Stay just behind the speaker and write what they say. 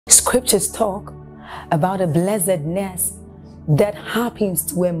Scriptures talk about a blessedness that happens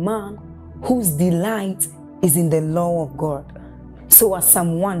to a man whose delight is in the law of God. So as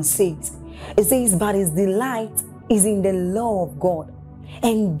Psalm 1 says, it says, but his delight is in the law of God,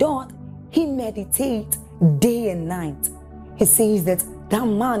 and doth he meditate day and night. He says that that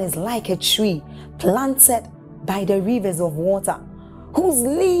man is like a tree planted by the rivers of water, whose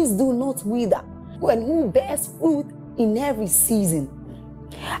leaves do not wither, and who bears fruit in every season.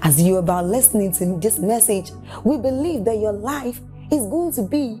 As you're about listening to this message, we believe that your life is going to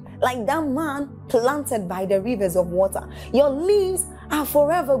be like that man planted by the rivers of water. Your leaves are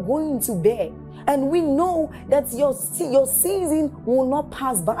forever going to bear. And we know that your season will not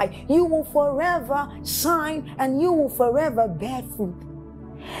pass by. You will forever shine and you will forever bear fruit.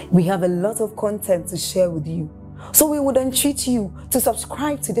 We have a lot of content to share with you. So we would entreat you to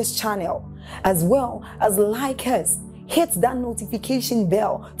subscribe to this channel, as well as like us. Hit that notification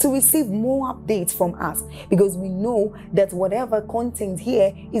bell to receive more updates from us, because we know that whatever content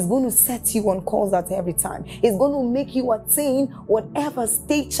here is going to set you on course at every time. It's going to make you attain whatever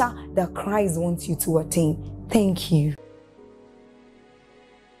stature that Christ wants you to attain. Thank you.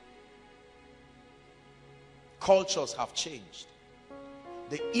 Cultures have changed.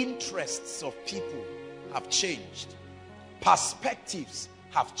 The interests of people have changed. Perspectives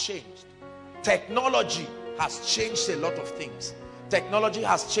have changed. Technology has changed a lot of things. Technology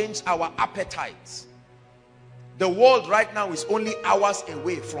has changed our appetites. The world right now is only hours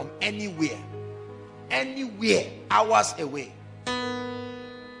away from anywhere. Anywhere, hours away.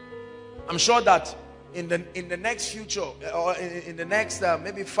 I'm sure that in the next future, or in the next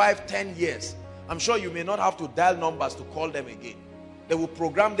maybe 5-10 years, I'm sure you may not have to dial numbers to call them again. They will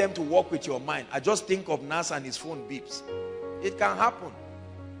program them to work with your mind. I just think of NASA and his phone beeps. It can happen.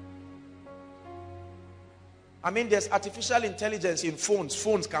 I mean, there's artificial intelligence in phones.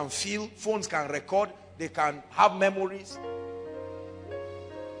 Phones can feel, phones can record, they can have memories.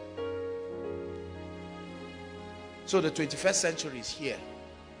 So the 21st century is here.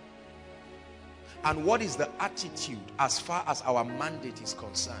 And what is the attitude as far as our mandate is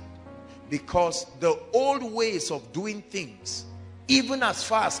concerned? Because the old ways of doing things, even as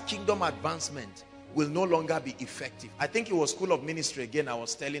far as kingdom advancement, will no longer be effective. I think it was School of Ministry again, I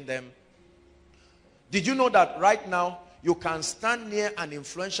was telling them, did you know that right now you can stand near an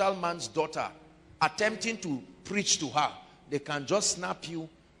influential man's daughter attempting to preach to her? They can just snap you,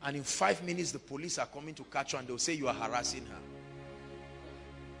 and in 5 minutes the police are coming to catch you and they'll say you are harassing her.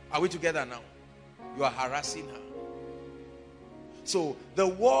 Are we together now? You are harassing her. So the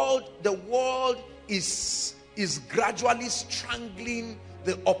world is gradually strangling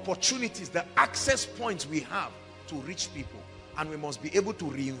the opportunities, the access points we have to reach people. And we must be able to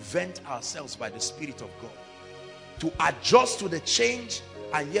reinvent ourselves by the Spirit of God, to adjust to the change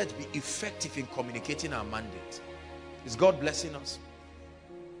and yet be effective in communicating our mandate. Is God blessing us?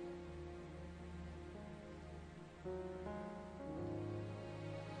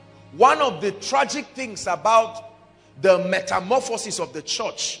 One of the tragic things about the metamorphosis of the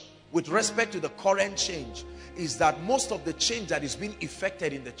church with respect to the current change is that most of the change that is being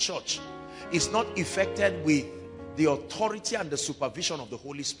effected in the church is not effected with the authority and the supervision of the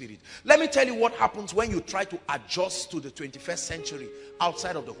Holy Spirit. Let me tell you what happens when you try to adjust to the 21st century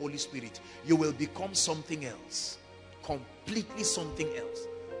outside of the Holy Spirit. You will become something else. Completely something else.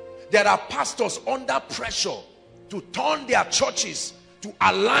 There are pastors under pressure to turn their churches to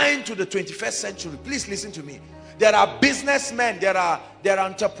align to the 21st century. Please listen to me. There are businessmen, there are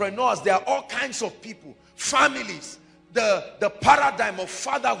entrepreneurs, there are all kinds of people, families. The paradigm of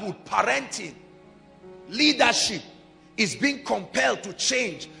fatherhood, parenting, leadership is being compelled to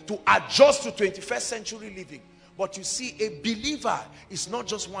change, to adjust to 21st century living. But you see, a believer is not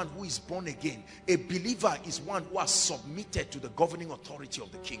just one who is born again. A believer is one who has submitted to the governing authority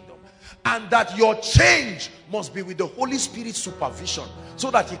of the kingdom. And that your change must be with the Holy Spirit's supervision, so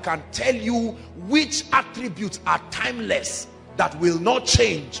that he can tell you which attributes are timeless, that will not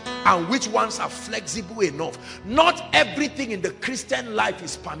change, and which ones are flexible enough. Not everything in the Christian life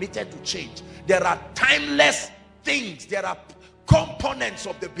is permitted to change. There are timeless things. There are components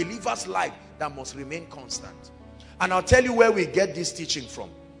of the believer's life that must remain constant. And I'll tell you where we get this teaching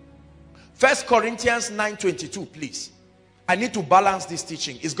from. 1 Corinthians 9:22, please. I need to balance this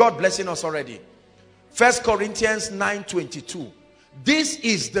teaching. Is God blessing us already? 1 Corinthians 9:22. This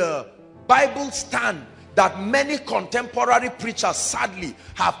is the Bible stand that many contemporary preachers sadly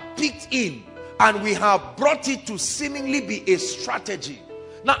have picked in, and we have brought it to seemingly be a strategy.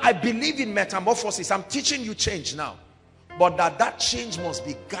 Now, I believe in metamorphosis. I'm teaching you change now, but that change must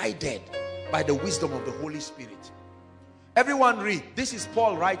be guided by the wisdom of the Holy Spirit. Everyone read. This is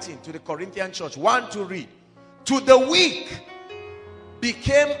Paul writing to the Corinthian church. 1, 2, read. To the weak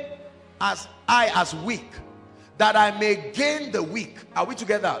became as weak, that I may gain the weak. Are we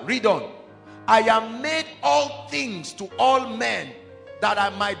together? Read on. I am made all things to all men, that I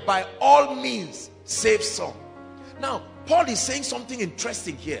might by all means save some. Now, Paul is saying something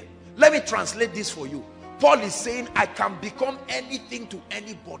interesting here. Let me translate this for you. Paul is saying, I can become anything to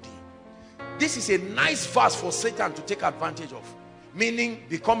anybody. This is a nice verse for Satan to take advantage of. Meaning,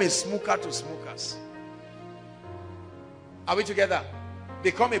 become a smoker to smokers. Are we together?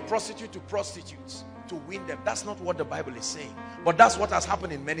 Become a prostitute to prostitutes to win them. That's not what the Bible is saying. But that's what has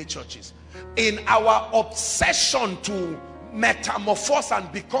happened in many churches. In our obsession to metamorphose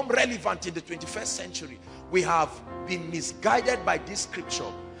and become relevant in the 21st century, we have been misguided by this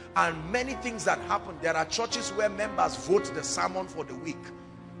scripture. And many things that happen. There are churches where members vote the sermon for the week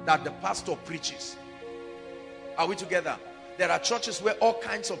that the pastor preaches. Are we together? There are churches where all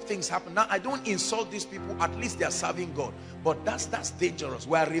kinds of things happen. Now, I don't insult these people. At least they are serving God. But that's dangerous.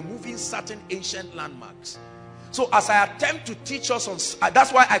 We are removing certain ancient landmarks. So as I attempt to teach us on,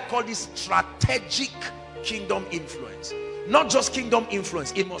 that's why I call this strategic kingdom influence. Not just kingdom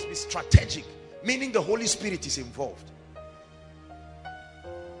influence. It must be strategic. Meaning the Holy Spirit is involved.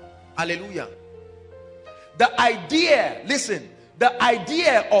 Hallelujah. The idea, listen, the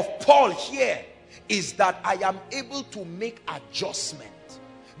idea of Paul here is that I am able to make adjustment.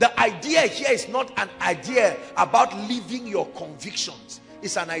 The idea here is not an idea about living your convictions.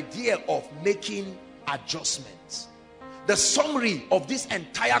 It's an idea of making adjustments. The summary of this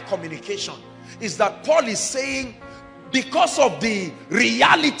entire communication is that Paul is saying, because of the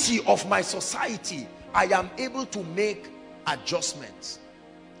reality of my society, I am able to make adjustments.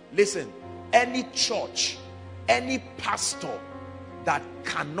 Listen, any church, any pastor that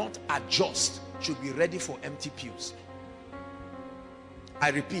cannot adjust should be ready for empty pews. I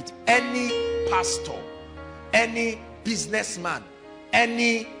repeat, any pastor, any businessman,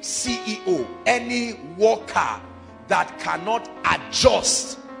 any CEO, any worker that cannot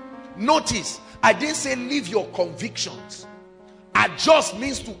adjust. Notice, I didn't say leave your convictions. Adjust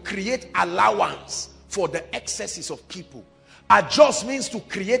means to create allowance for the excesses of people. Adjust means to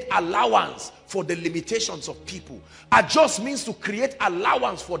create allowance for the limitations of people. Adjust means to create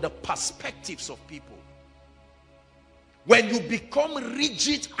allowance for the perspectives of people. When you become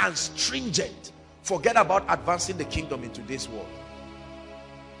rigid and stringent, forget about advancing the kingdom in today's world.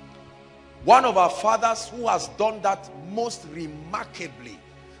 One of our fathers who has done that most remarkably,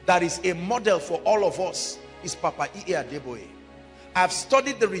 that is a model for all of us, is Papa E.A. Adeboye. I've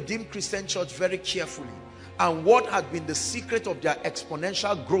studied the Redeemed Christian Church very carefully, and what has been the secret of their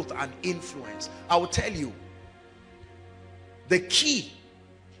exponential growth and influence. I will tell you, the key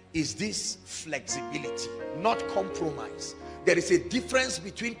is this flexibility, not compromise. There is a difference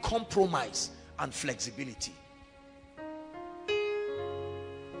between compromise and flexibility.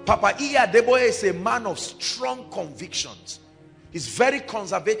 Papa E.A. Adeboye is a man of strong convictions. He's very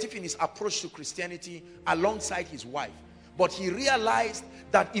conservative in his approach to Christianity alongside his wife. But he realized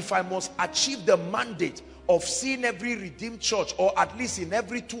that if I must achieve the mandate of seeing every redeemed church, or at least in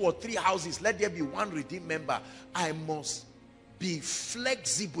every 2 or 3 houses, let there be one redeemed member, I must be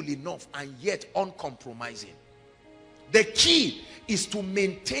flexible enough and yet uncompromising. The key is to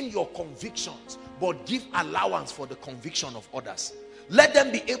maintain your convictions, but give allowance for the conviction of others. Let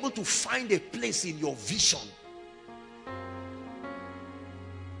them be able to find a place in your vision.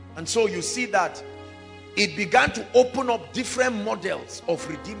 And so you see that it began to open up different models of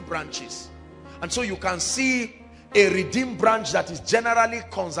redeemed branches. And so you can see a redeemed branch that is generally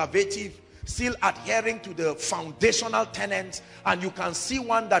conservative, still adhering to the foundational tenets, and you can see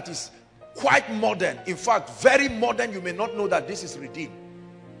one that is quite modern. In fact, very modern. You may not know that this is redeemed.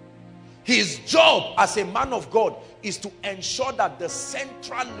 His job as a man of God is to ensure that the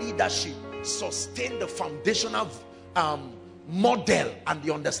central leadership sustain the foundational model and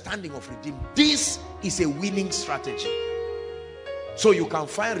the understanding of redeemed. This is a winning strategy. So you can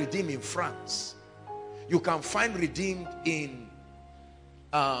find redeemed in France. You can find redeemed in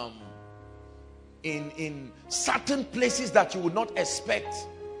certain places that you would not expect.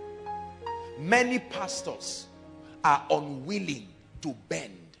 Many pastors are unwilling to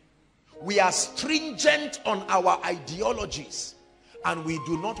bend. We are stringent on our ideologies, and we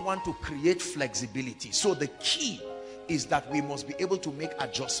do not want to create flexibility. So the key is that we must be able to make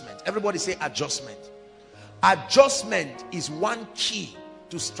adjustment. Everybody say adjustment. Adjustment is one key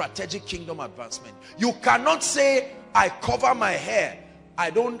to strategic kingdom advancement. You cannot say, I cover my hair.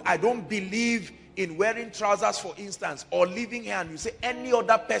 I don't believe in wearing trousers, for instance, or leaving hair, and you say any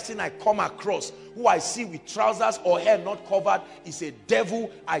other person I come across who I see with trousers or hair not covered is a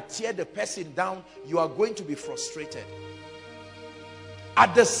devil, I tear the person down, you are going to be frustrated.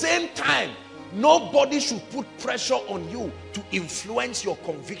 At the same time, nobody should put pressure on you to influence your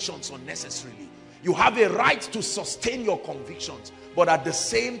convictions unnecessarily. You have a right to sustain your convictions, but at the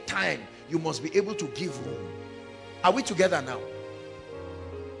same time, you must be able to give room. Are we together now?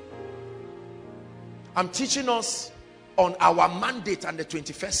 I'm teaching us on our mandate and the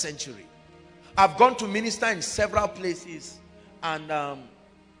 21st century. I've gone to minister in several places, and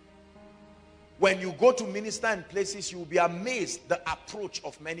when you go to minister in places, you'll be amazed the approach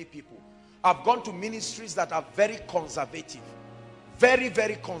of many people. I've gone to ministries that are very conservative, very,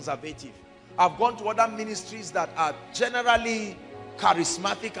 very conservative. I've gone to other ministries that are generally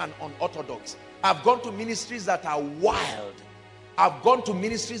charismatic and unorthodox. I've gone to ministries that are wild. I've gone to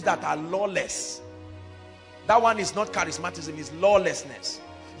ministries that are lawless. That one is not charismatism, it's lawlessness.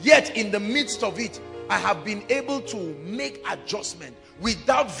 Yet in the midst of it, I have been able to make adjustment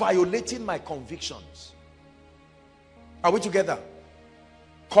without violating my convictions. Are we together?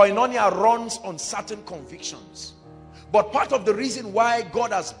 Koinonia runs on certain convictions. But part of the reason why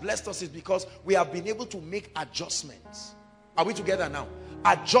God has blessed us is because we have been able to make adjustments. Are we together now?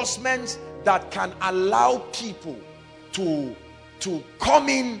 Adjustments that can allow people to come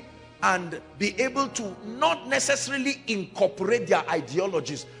in and be able to not necessarily incorporate their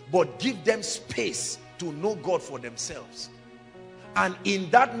ideologies, but give them space to know God for themselves. And in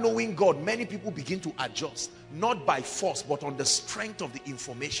that knowing God, many people begin to adjust, not by force, but on the strength of the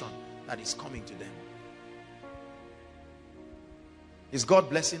information that is coming to them. Is God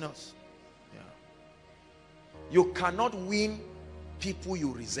blessing us? Yeah. You cannot win people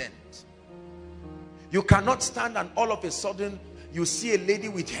you resent. You cannot stand and all of a sudden you see a lady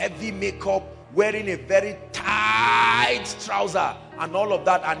with heavy makeup wearing a very tight trouser and all of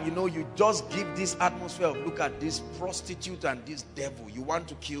that, and you know, you just give this atmosphere of, look at this prostitute and this devil, you want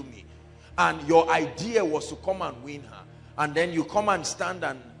to kill me. And your idea was to come and win her, and then you come and stand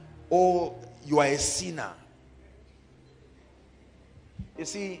and, oh, you are a sinner. You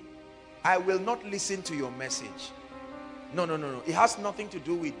see, I will not listen to your message. No. It has nothing to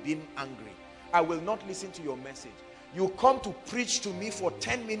do with being angry. I will not listen to your message. You come to preach to me for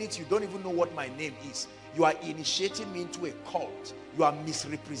 10 minutes, you don't even know what my name is. You are initiating me into a cult. You are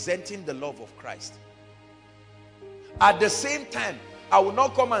misrepresenting the love of Christ. At the same time, I will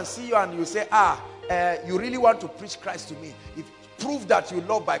not come and see you and you say, you really want to preach Christ to me. Prove that you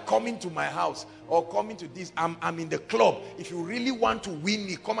love by coming to my house or coming to this. I'm in the club. If you really want to win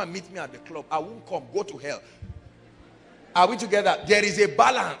me, come and meet me at the club. I won't come. Go to hell. Are we together? There is a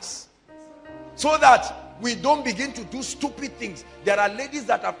balance, so that we don't begin to do stupid things. There are ladies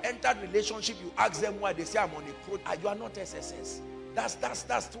that have entered relationship. You ask them why, they say, I'm on a pro. You are not SSS.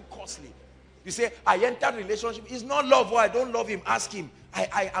 That's too costly. You say, I entered relationship. It's not love. I don't love him. Ask him.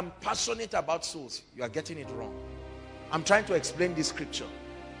 I am passionate about souls. You are getting it wrong. I'm trying to explain this scripture.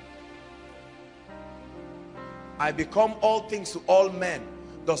 I become all things to all men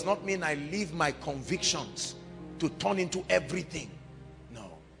does not mean I leave my convictions to turn into everything. No.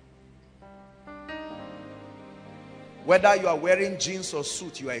 Whether you are wearing jeans or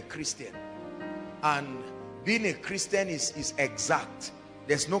suit, you are a Christian. And being a Christian is exact.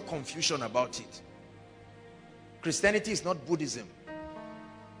 There's no confusion about it. Christianity is not Buddhism.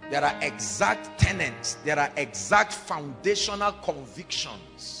 There are exact tenets. There are exact foundational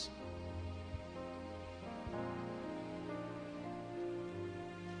convictions.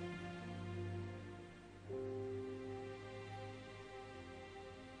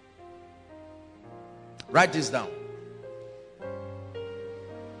 Write this down.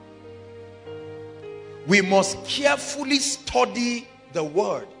 We must carefully study the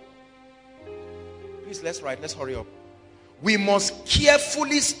word. Please, let's write. Let's hurry up. We must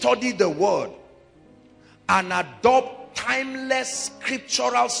carefully study the word and adopt timeless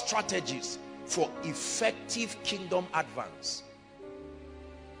scriptural strategies for effective kingdom advance.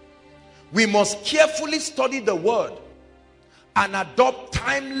 We must carefully study the word and adopt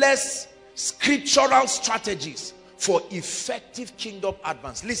timeless scriptural strategies for effective kingdom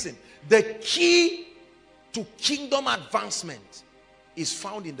advance. Listen, the key to kingdom advancement is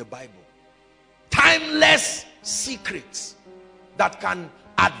found in the Bible. Timeless secrets that can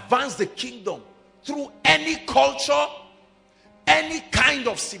advance the kingdom through any culture, any kind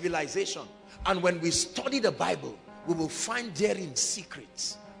of civilization. And when we study the Bible, we will find therein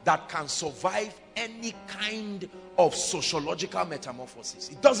secrets that can survive any kind of sociological metamorphosis.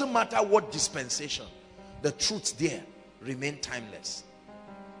 It doesn't matter what dispensation, the truths there remain timeless.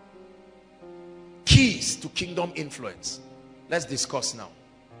 Keys to kingdom influence. Let's discuss now.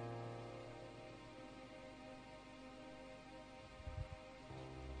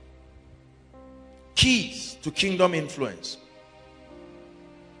 Keys to kingdom influence.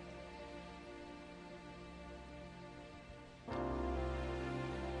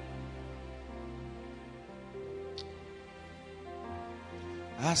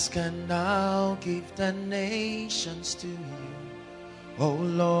 Ask and I'll give the nations to you, oh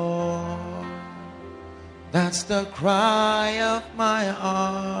Lord. That's the cry of my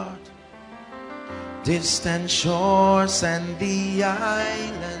heart. Distant shores and the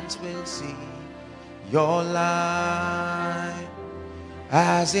islands will see your light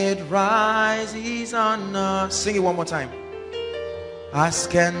as it rises on us. Sing it one more time.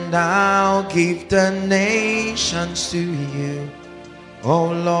 Ask and I'll give the nations to you, oh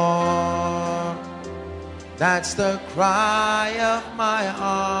Lord. That's the cry of my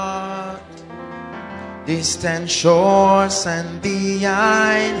heart. Distant shores and the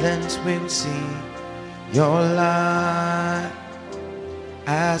islands will see your light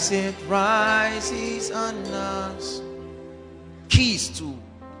as it rises on us. Keys to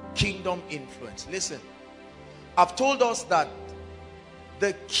kingdom influence. Listen, I've told us that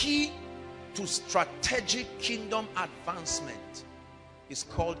the key to strategic kingdom advancement is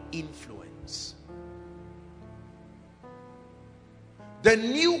called influence. The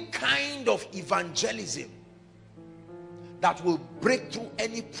new kind of evangelism that will break through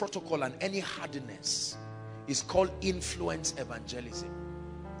any protocol and any hardness is called influence evangelism.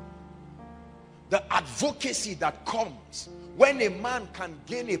 The advocacy that comes when a man can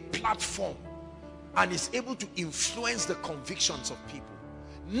gain a platform and is able to influence the convictions of people.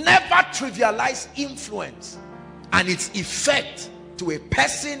 Never trivialize influence and its effect to a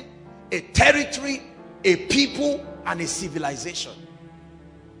person, a territory, a people, and a civilization.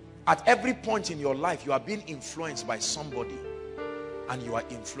 At every point in your life, you are being influenced by somebody, and you are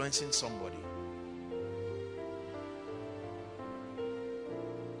influencing somebody.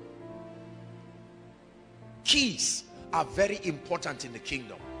 Keys are very important in the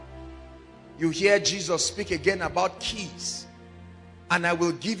kingdom. You hear Jesus speak again about keys, and I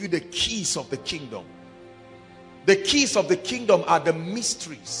will give you the keys of the kingdom. The keys of the kingdom are the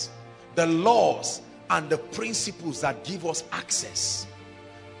mysteries, the laws, and the principles that give us access.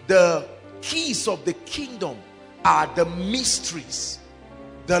 The keys of the kingdom are the mysteries,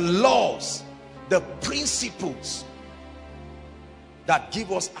 the laws, the principles that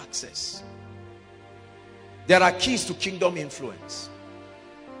give us access. There are keys to kingdom influence.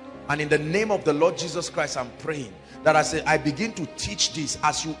 And in the name of the Lord Jesus Christ, I'm praying that as I begin to teach this,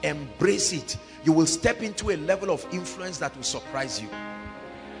 as you embrace it, you will step into a level of influence that will surprise you.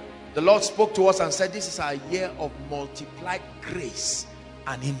 The Lord spoke to us and said, this is our year of multiplied grace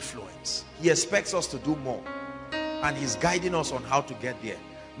and influence. He expects us to do more, and he's guiding us on how to get there.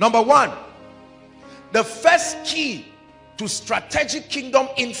 Number one, the first key to strategic kingdom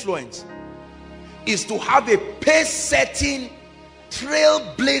influence is to have a pace-setting,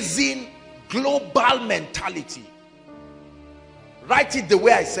 trailblazing, global mentality. Write it the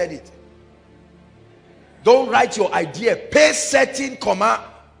way I said it. Don't write your idea pace-setting, comma.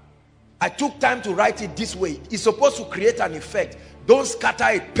 I took time to write it this way. It's supposed to create an effect. Don't scatter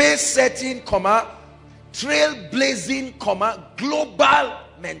it. Pace-setting, comma, trailblazing, comma, global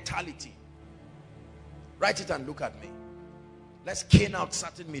mentality. Write it and look at me. Let's cane out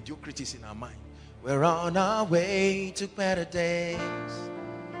certain mediocrities in our mind. We're on our way to better days.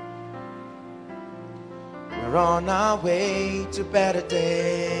 We're on our way to better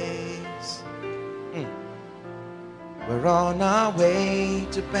days. We're on our way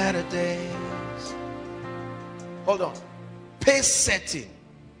to better days. Hold on. Pace setting,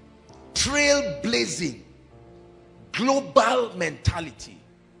 trailblazing, global mentality.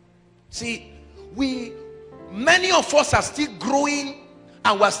 See, many of us are still growing,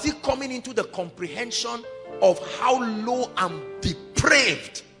 and we're still coming into the comprehension of how low and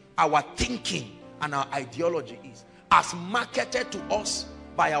depraved our thinking and our ideology is, as marketed to us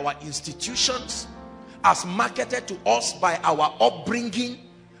by our institutions, as marketed to us by our upbringing,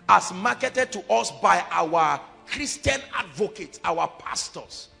 as marketed to us by our Christian advocates, our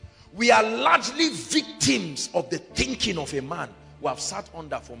pastors. We are largely victims of the thinking of a man who have sat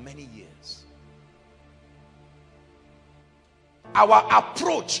under for many years. Our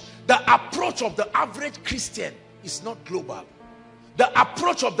approach, the approach of the average Christian is not global. The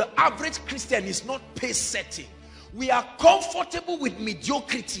approach of the average Christian is not pace setting. We are comfortable with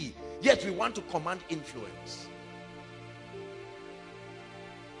mediocrity, yet we want to command influence.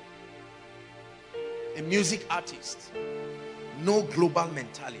 A music artist, no global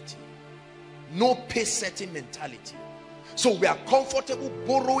mentality, No pace-setting mentality. So we are comfortable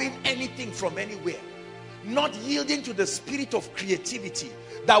borrowing anything from anywhere, not yielding to the spirit of creativity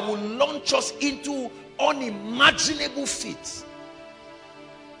that will launch us into unimaginable feats.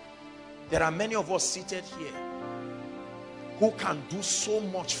 There are many of us seated here who can do so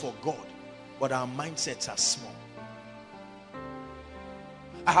much for God, but our mindsets are small.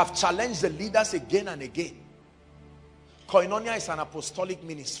 I have challenged the leaders again and again. Koinonia is an apostolic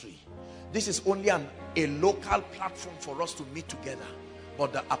ministry. This is only a local platform for us to meet together,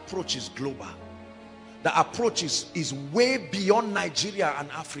 but the approach is global. The approach is way beyond Nigeria and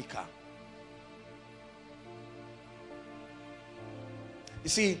Africa. You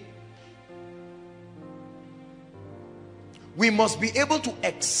see, we must be able to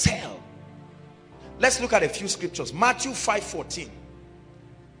excel. Let's look at a few scriptures. Matthew 5:14.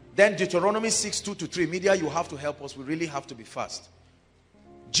 Then Deuteronomy 6:2-3. Media, you have to help us. We really have to be fast.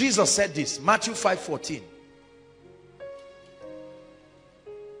 Jesus said this, Matthew 5:14.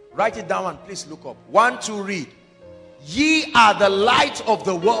 Write it down and please look up. 1, 2, read. Ye are the light of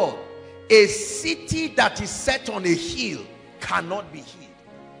the world. A city that is set on a hill cannot be hid.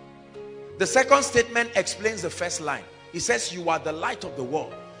 The second statement explains the first line. It says you are the light of the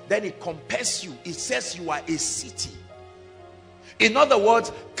world. Then it compares you. It says you are a city. In other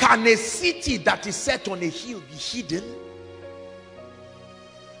words, can a city that is set on a hill be hidden?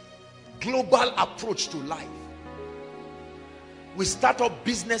 Global approach to life. We start up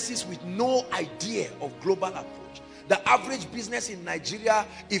businesses with no idea of global approach. The average business in Nigeria,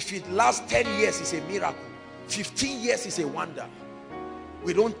 if it lasts 10 years, is a miracle. 15 years is a wonder.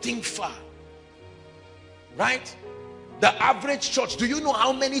 We don't think far. Right? The average church, do you know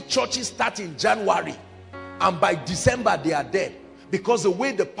how many churches start in January and by December they are dead? Because the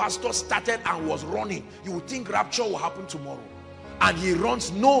way the pastor started and was running, you would think rapture will happen tomorrow. And he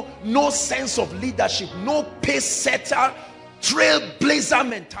runs, no sense of leadership, no pace setter, trailblazer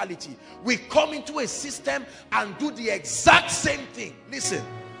mentality. We come into a system and do the exact same thing. Listen.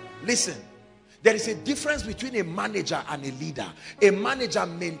 There is a difference between a manager and a leader. A manager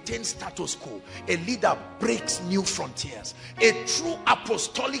maintains status quo. A leader breaks new frontiers. A true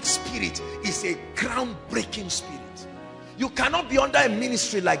apostolic spirit is a groundbreaking spirit. You cannot be under a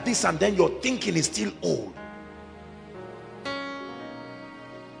ministry like this and then your thinking is still old.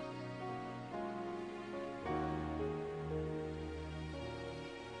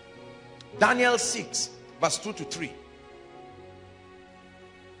 Daniel 6 verse 2-3.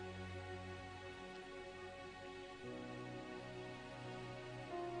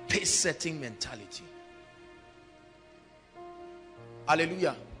 Pace setting mentality.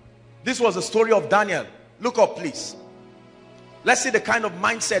 Hallelujah. This was the story of Daniel. Look up please. Let's see the kind of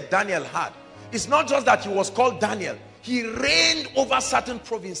mindset Daniel had. It's not just that he was called Daniel. He reigned over certain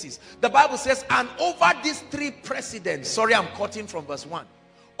provinces. The Bible says, and over these 3 presidents, sorry, I'm cutting from verse 1,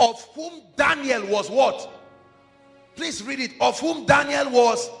 of whom Daniel was what? Please read it. Of whom Daniel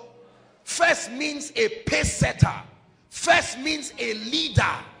was. First means a pace setter. First means a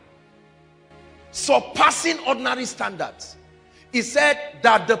leader. Surpassing ordinary standards. He said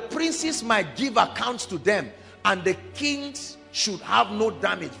that the princes might give accounts to them and the kings should have no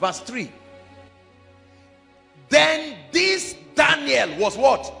damage. Verse 3. Then this Daniel was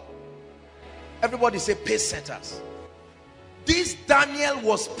what? Everybody say pace setters. This Daniel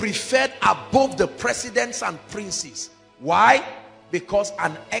was preferred above the presidents and princes. Why? Because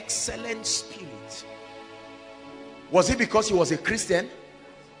an excellent spirit. Was it because he was a Christian?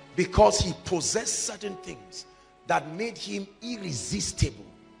 Because he possessed certain things that made him irresistible.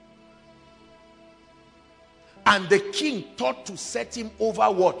 And the king thought to set him over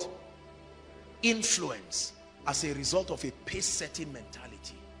what? Influence, as a result of a pace-setting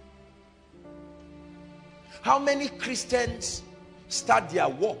mentality. How many Christians start their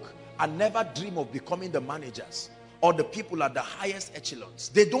work and never dream of becoming the managers or the people at the highest echelons?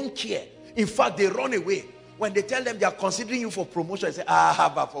 They don't care. In fact, they run away. When they tell them they are considering you for promotion, they say,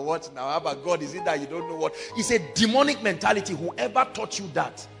 but for what now? But God, is it that you don't know what? It's a demonic mentality. Whoever taught you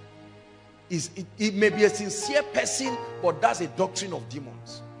that, it may be a sincere person, but that's a doctrine of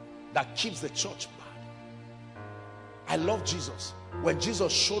demons that keeps the church bad. I love Jesus. When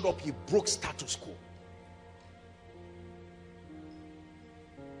Jesus showed up, he broke status quo.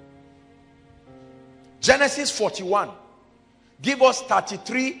 Genesis 41. Give us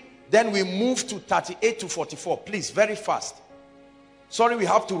 33, then we move to 38 to 44. Please, very fast. Sorry, we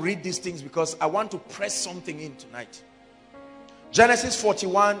have to read these things because I want to press something in tonight. Genesis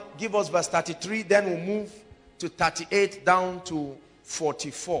 41, give us verse 33, then we'll move to 38 down to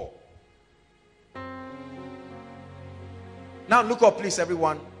 44. Now look up please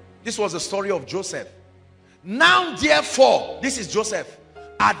everyone. This was the story of Joseph. Now therefore, this is Joseph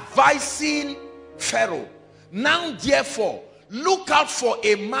advising Pharaoh. Now therefore, look out for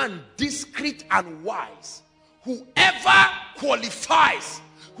a man discreet and wise. Whoever qualifies,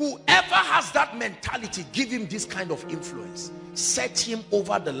 whoever has that mentality, give him this kind of influence. Set him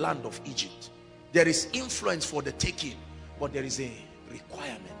over the land of Egypt. There is influence for the taking, but there is a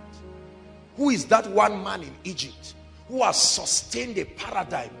requirement. Who is that one man in Egypt who has sustained a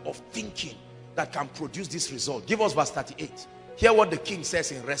paradigm of thinking that can produce this result? Give us verse 38. Hear what the king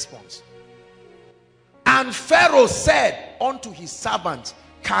says in response. And Pharaoh said unto his servants,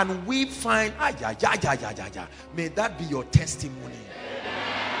 can we find, may that be your testimony,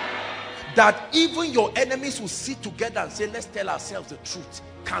 that even your enemies will sit together and say, let's tell ourselves the truth.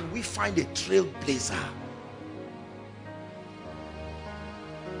 Can we find a trailblazer?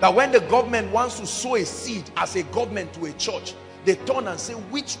 That when the government wants to sow a seed as a government to a church, they turn and say,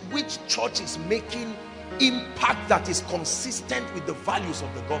 which church is making impact that is consistent with the values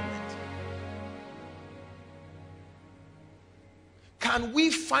of the government? Can we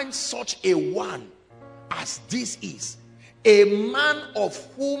find such a one as this is? A man of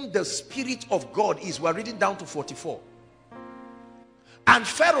whom the Spirit of God is. We're reading down to 44. And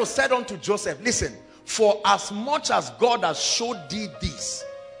Pharaoh said unto Joseph, listen, for as much as God has showed thee this,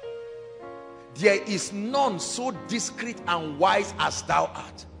 there is none so discreet and wise as thou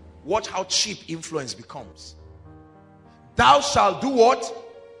art. Watch how cheap influence becomes. Thou shalt do what?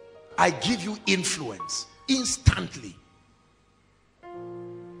 I give you influence instantly.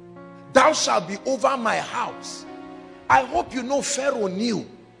 Thou shalt be over my house. I hope you know Pharaoh knew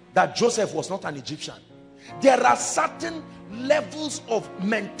that Joseph was not an Egyptian. There are certain levels of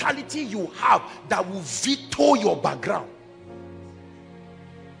mentality you have that will veto your background.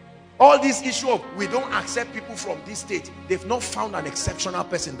 All this issue of we don't accept people from this state, they've not found an exceptional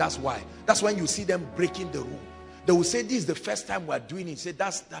person. That's why. That's when you see them breaking the rule. They will say, this is the first time we're doing it. Say,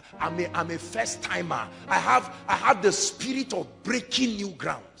 I'm a first timer. I have the spirit of breaking new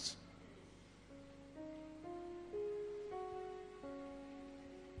grounds.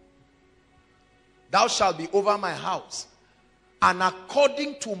 Thou shalt be over my house, and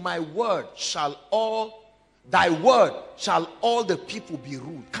according to my word shall all thy word shall all the people be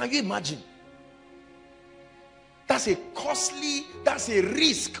ruled. Can you imagine? That's a costly, that's a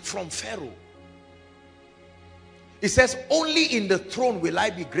risk from Pharaoh. It says, only in the throne will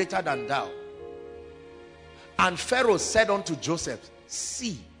I be greater than thou. And Pharaoh said unto Joseph,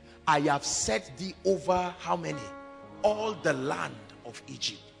 see, I have set thee over how many? All the land of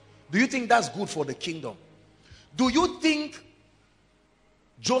Egypt. Do you think that's good for the kingdom? Do you think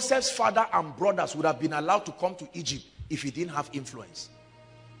Joseph's father and brothers would have been allowed to come to Egypt if he didn't have influence?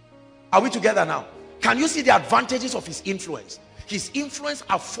 Are we together now? Can you see the advantages of his influence? His influence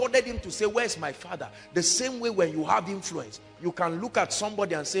afforded him to say, where's my father? The same way when you have influence, you can look at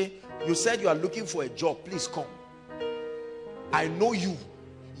somebody and say, you said you are looking for a job, please come. I know you.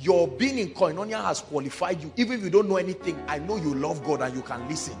 Your being in Koinonia has qualified you. Even if you don't know anything, I know you love God and you can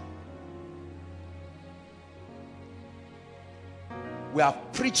listen. We have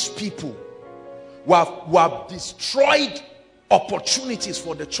preached people who have destroyed opportunities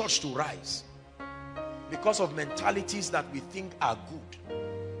for the church to rise because of mentalities that we think are good.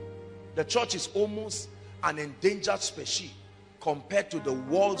 The church is almost an endangered species compared to the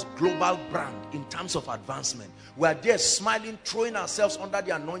world's global brand in terms of advancement. We are there smiling, throwing ourselves under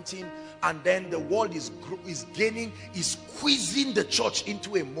the anointing, and then the world is squeezing the church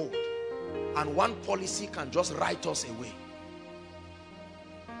into a mold, and one policy can just write us away.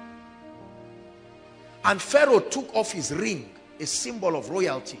 And Pharaoh took off his ring, a symbol of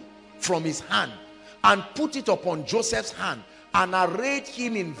royalty, from his hand and put it upon Joseph's hand, and arrayed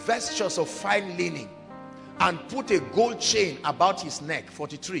him in vestures of fine linen, and put a gold chain about his neck.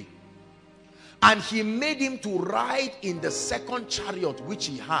 43. And he made him to ride in the second chariot which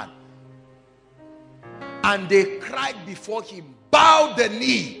he had. And they cried before him, bow the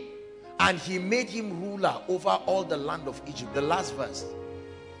knee. And he made him ruler over all the land of Egypt. The last verse.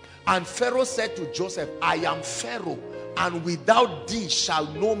 And Pharaoh said to Joseph, I am Pharaoh, and without thee shall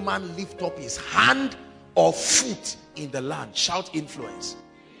no man lift up his hand or foot in the land. Shout influence.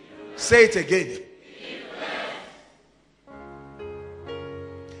 Say it again.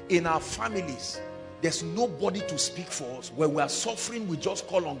 In our families, there's nobody to speak for us. When we are suffering, we just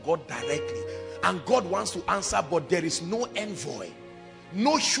call on God directly, and God wants to answer, but there is no envoy,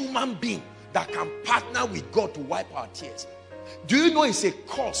 no human being that can partner with God to wipe our tears. Do you know it's a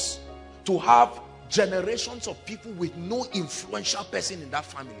curse to have generations of people with no influential person in that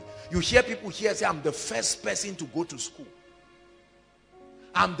family? You hear people here say, I'm the first person to go to school.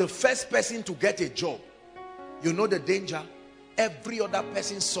 I'm the first person to get a job. You know the danger? Every other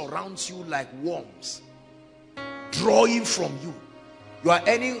person surrounds you like worms, drawing from you. You are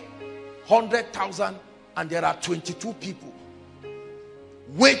earning 100,000 and there are 22 people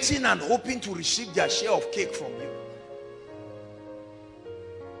waiting and hoping to receive their share of cake from you.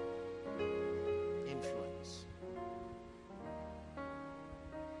 Influence.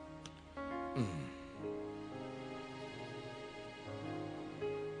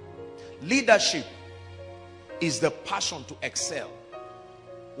 Leadership is the passion to excel.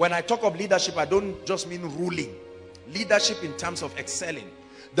 When I talk of leadership, I don't just mean ruling. Leadership in terms of excelling.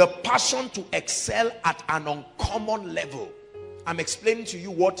 The passion to excel at an uncommon level. I'm explaining to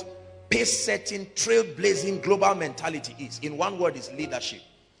you what pace-setting, trailblazing global mentality is. In one word, is leadership.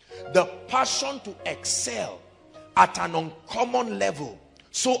 The passion to excel at an uncommon level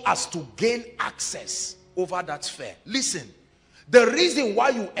so as to gain access over that sphere. Listen, the reason why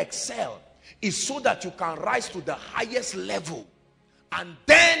you excel is so that you can rise to the highest level and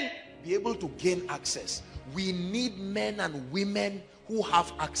then be able to gain access. We need men and women who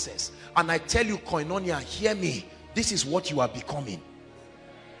have access. And I tell you, Koinonia, hear me. This is what you are becoming.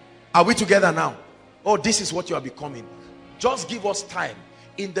 Are we together now? Oh, this is what you are becoming. Just give us time.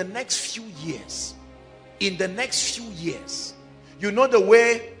 In the next few years, you know the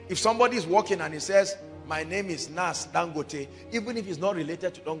way if somebody is walking and he says, my name is Nas Dangote, even if he's not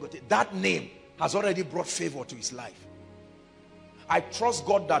related to Dangote, that name has already brought favor to his life. I trust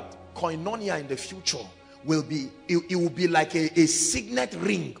God that Koinonia in the future will be, it will be like a signet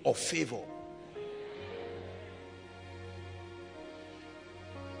ring of favor.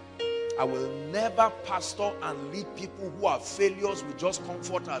 I will never pastor and lead people who are failures. We just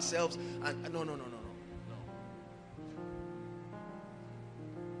comfort ourselves and no.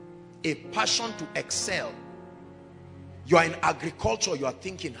 A passion to excel. You are in agriculture, you are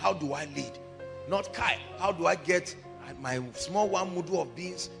thinking, how do I lead? Not Kai, how do I get my small one mudu of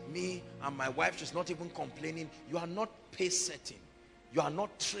beans, me and my wife, she's not even complaining. You are not pace setting. You are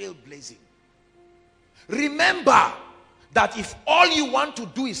not trailblazing. Remember that if all you want to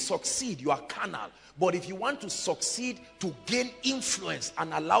do is succeed, you are carnal. But if you want to succeed to gain influence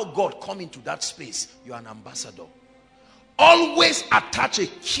and allow God come into that space, you are an ambassador. Always attach a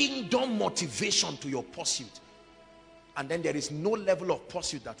kingdom motivation to your pursuit. And then there is no level of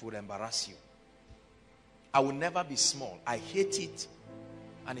pursuit that will embarrass you. I will never be small. I hate it.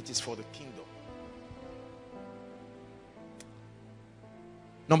 And it is for the kingdom.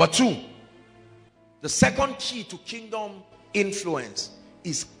 Number two, the second key to kingdom influence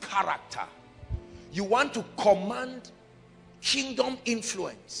is character. You want to command kingdom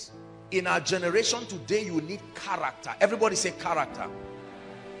influence. In our generation today, you need character. Everybody say character.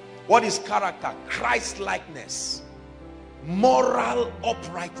 What is character? Christ-likeness. Moral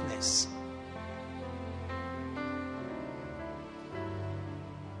uprightness.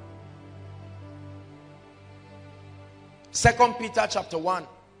 Second Peter chapter 1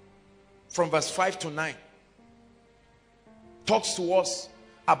 from verse 5 to 9 talks to us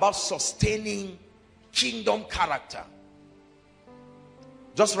about sustaining kingdom character.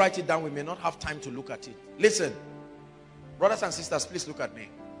 Just write it down. We may not have time to look at it. Listen, brothers and sisters, please look at me.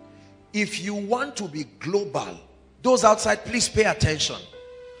 If you want to be global, those outside, please pay attention.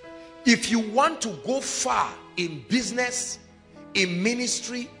 If you want to go far in business, in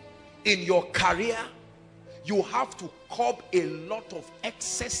ministry, in your career, you have to curb a lot of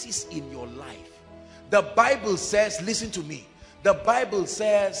excesses in your life. The Bible says, listen to me, the Bible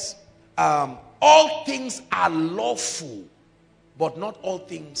says, all things are lawful, but not all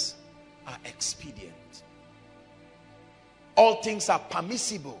things are expedient. All things are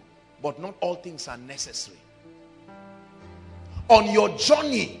permissible, but not all things are necessary. On your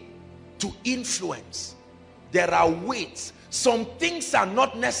journey to influence, there are weights. Some things are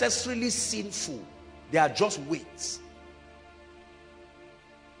not necessarily sinful. They are just weights.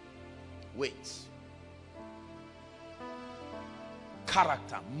 Weights.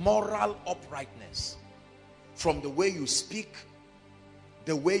 Character, moral uprightness. From the way you speak,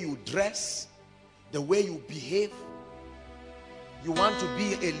 the way you dress, the way you behave. You want to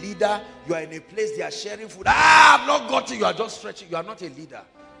be a leader, you are in a place they are sharing food. I've not got you, you are just stretching. You are not a leader.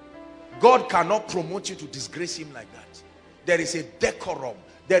 God cannot promote you to disgrace him like that. There is a decorum.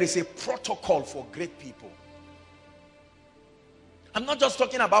 There is a protocol for great people. I'm not just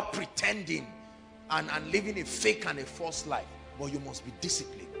talking about pretending and living a fake and a false life. But you must be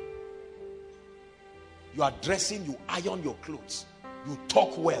disciplined. You are dressing, you iron your clothes. You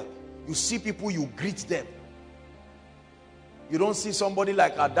talk well. You see people, you greet them. You don't see somebody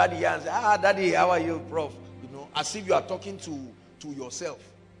like our daddy here and say, daddy, how are you, prof? You know, as if you are talking to to yourself.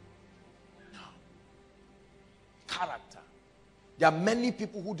 No. Character. There are many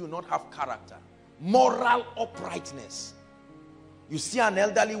people who do not have character. Moral uprightness. You see an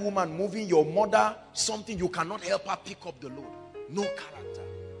elderly woman moving, your mother, something, you cannot help her pick up the load. No character.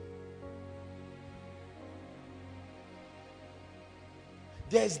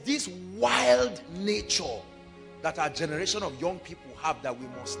 There's this wild nature that our generation of young people have that we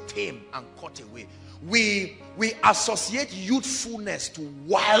must tame and cut away. We associate youthfulness to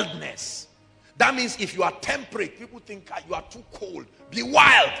wildness. That means if you are temperate, people think you are too cold. Be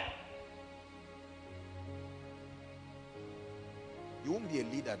wild. You won't be a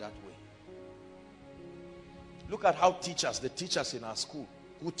leader that way. Look at how the teachers in our school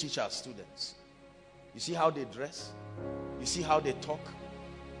who teach our students. You see how they dress? You see how they talk?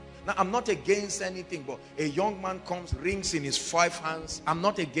 Now, I'm not against anything, but a young man comes, rings in his 5 hands. I'm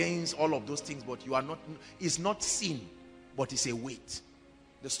not against all of those things, but it's not sin, but it's a weight.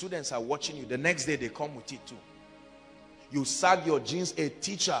 The students are watching you. The next day, they come with it too. You sag your jeans. A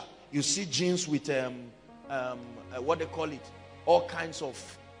teacher, you see jeans with, what they call it, all kinds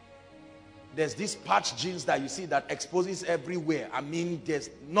of, there's this patch jeans that you see that exposes everywhere. I mean, there's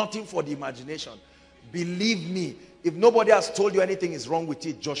nothing for the imagination. Believe me, if nobody has told you anything is wrong with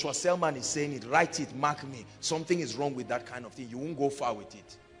it, Joshua Selman is saying it. Write it, mark me. Something is wrong with that kind of thing. You won't go far with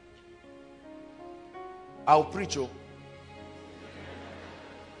it. I'll preach. Oh.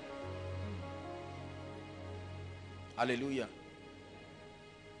 Hallelujah.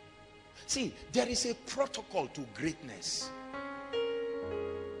 See, there is a protocol to greatness.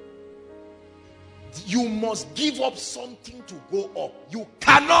 You must give up something to go up. You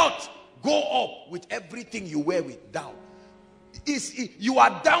cannot go up with everything you wear with down. You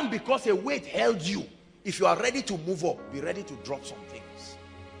are down because a weight held you. If you are ready to move up, be ready to drop some things.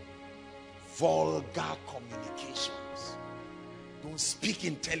 Vulgar communications. Don't speak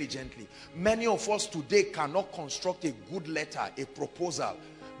intelligently. Many of us today cannot construct a good letter, a proposal,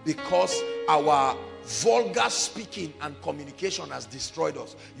 because our vulgar speaking and communication has destroyed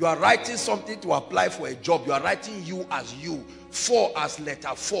us. You are writing something to apply for a job. You are writing you as you, for as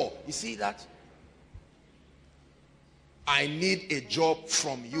letter 4. You see that? I need a job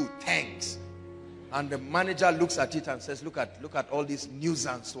from you. Thanks. And the manager looks at it and says, look at all this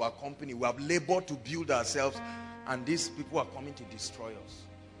nuisance to our company. We have labored to build ourselves, and these people are coming to destroy us.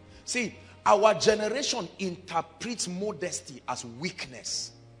 See, our generation interprets modesty as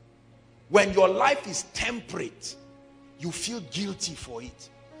weakness. When your life is temperate, you feel guilty for it.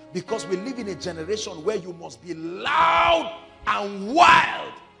 Because we live in a generation where you must be loud and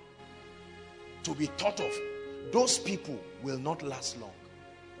wild to be thought of. Those people will not last long.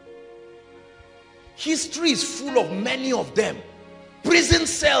 History is full of many of them. Prison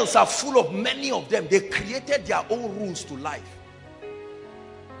cells are full of many of them. They created their own rules to life.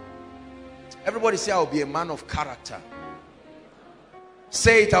 Everybody say, I'll be a man of character.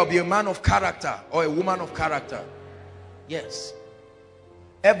 Say it, I'll be a man of character or a woman of character. Yes.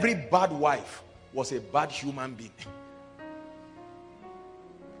 Every bad wife was a bad human being.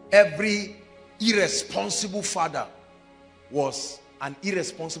 Every irresponsible father was an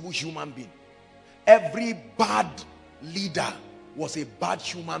irresponsible human being. Every bad leader was a bad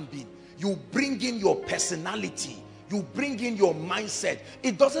human being. You bring in your personality. You bring in your mindset.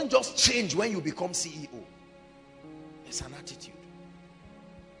 It doesn't just change when you become CEO. It's an attitude.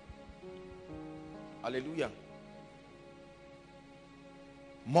 Hallelujah.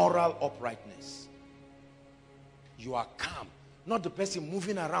 Moral uprightness. You are calm. Not the person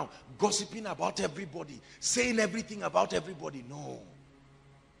moving around, gossiping about everybody, saying everything about everybody. No.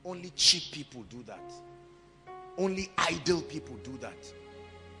 Only cheap people do that. Only idle people do that.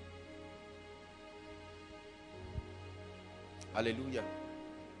 Hallelujah.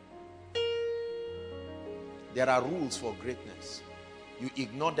 There are rules for greatness. You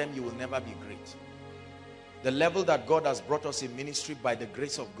ignore them, you will never be great. The level that God has brought us in ministry by the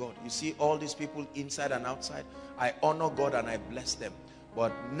grace of God. You see all these people inside and outside. I honor God and I bless them.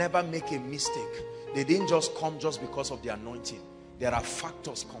 But never make a mistake. They didn't just come just because of the anointing. There are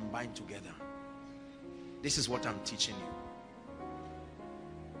factors combined together. This is what I'm teaching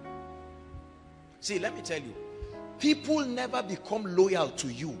you. See, let me tell you. People never become loyal to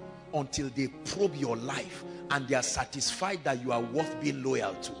you until they probe your life and they are satisfied that you are worth being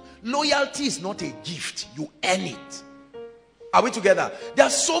loyal to. Loyalty is not a gift. You earn it. Are we together? There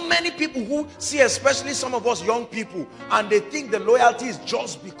are so many people who see, especially some of us young people, and they think the loyalty is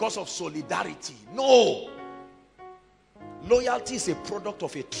just because of solidarity. No. Loyalty is a product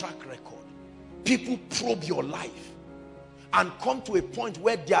of a track record. People probe your life and come to a point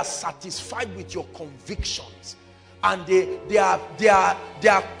where they are satisfied with your convictions And they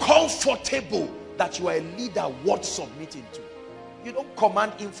are comfortable that you are a leader worth submitting to. You don't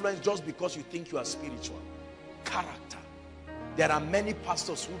command influence just because you think you are spiritual. Character. There are many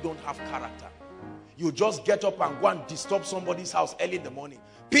pastors who don't have character. You just get up and go and disturb somebody's house early in the morning.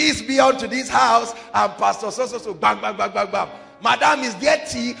 Peace be unto this house, and pastor so bang bang bang bang bang. Madam, is there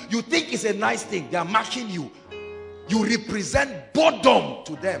tea? You think it's a nice thing. They are marking you. You represent boredom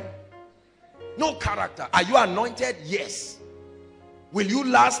to them. No character. Are you anointed? Yes. Will you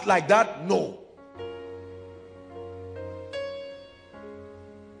last like that? No.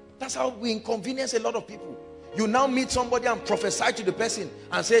 That's how we inconvenience a lot of people. You now meet somebody and prophesy to the person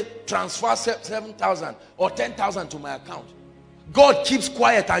and say, transfer 7,000 or 10,000 to my account. God keeps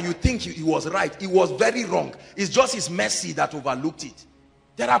quiet and you think he was right. He was very wrong. It's just his mercy that overlooked it.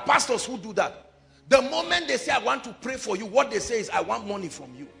 There are pastors who do that. The moment they say, I want to pray for you, what they say is, I want money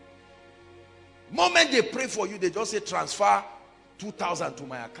from you. The moment they pray for you, they just say, transfer 2,000 to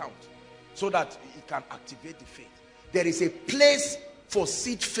my account so that it can activate the faith. There is a place for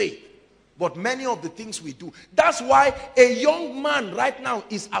seed faith. But many of the things we do, that's why a young man right now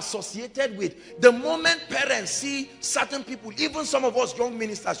is associated with, the moment parents see certain people, even some of us young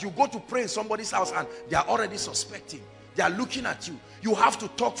ministers, you go to pray in somebody's house and they are already suspecting. They are looking at you. You have to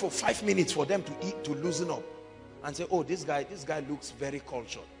talk for 5 minutes for them to eat, to loosen up and say, oh, this guy looks very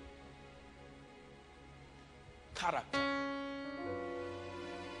cultured. Character.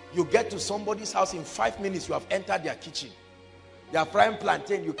 You get to somebody's house, in 5 minutes you have entered their kitchen. They are frying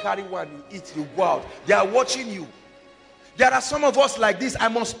plantain, you carry one, you eat, you go out. They are watching you. There are some of us like this. I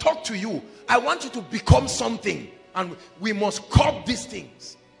must talk to you. I want you to become something. And we must curb these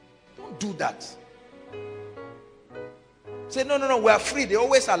things. Don't do that. Say, no, we are free. They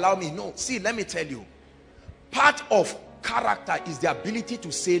always allow me. No, see, let me tell you. Part of character is the ability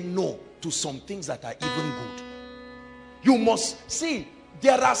to say no to some things that are even good. You must see.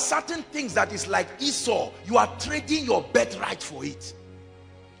 There are certain things that is like Esau. You are trading your birthright for it.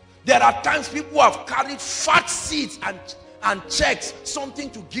 There are times people have carried fat seeds and checks, something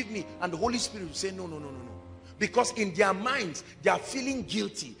to give me, and the Holy Spirit will say, no. Because in their minds, they are feeling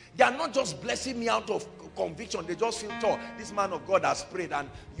guilty. They are not just blessing me out of conviction. They just feel, oh, this man of God has prayed. And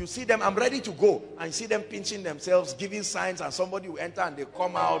you see them, I'm ready to go. And you see them pinching themselves, giving signs, and somebody will enter and they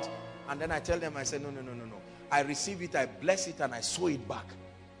come out. And then I tell them, I say, no. I receive it, I bless it, and I sow it back.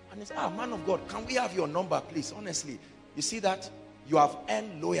 And they say, man of God, can we have your number, please? Honestly, you see that? You have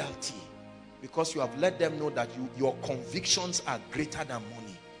earned loyalty because you have let them know that your convictions are greater than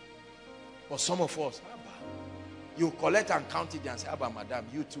money. For some of us, you collect and count it and say, madam,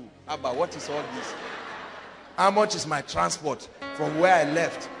 you too. What is all this? How much is my transport from where I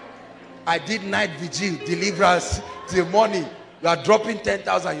left? I did night vigil, deliverance till morning. You are dropping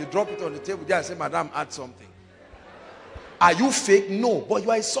 10,000, you drop it on the table there and say, madam, add something. Are you fake? No, but you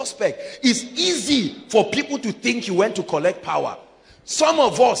are a suspect. It's easy for people to think you went to collect power. Some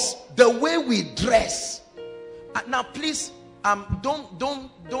of us, the way we dress. Now, please,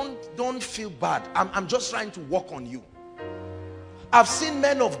 don't feel bad. I'm just trying to work on you. I've seen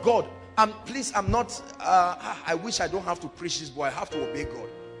men of God. Please, I'm not. I wish I don't have to preach this, but I have to obey God.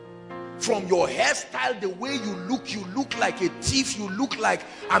 From your hairstyle, the way you look like a thief. You look like,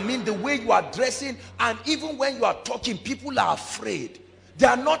 the way you are dressing. And even when you are talking, people are afraid. They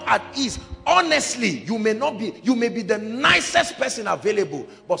are not at ease. Honestly, you may be the nicest person available,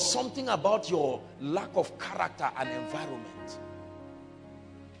 but something about your lack of character and environment.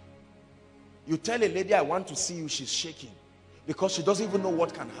 You tell a lady, I want to see you, she's shaking because she doesn't even know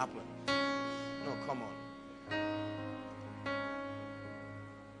what can happen. No, come on.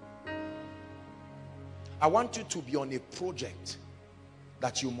 I want you to be on a project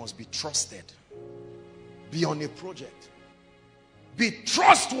that you must be trusted. Be on a project. Be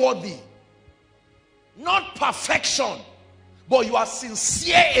trustworthy. Not perfection, but you are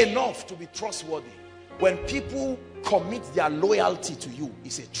sincere enough to be trustworthy. When people commit their loyalty to you,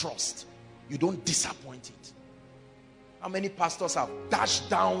 it's a trust. You don't disappoint it. How many pastors have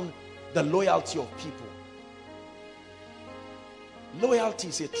dashed down the loyalty of people? Loyalty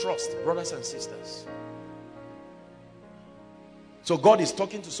is a trust, brothers and sisters. So God is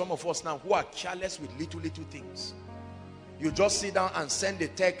talking to some of us now who are careless with little things. You just sit down and send a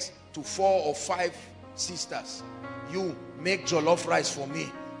text to 4 or 5 sisters. You make jollof rice for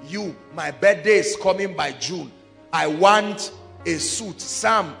me. You, my birthday is coming by June. I want a suit.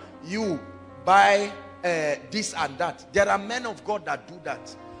 Sam, you buy this and that. There are men of God that do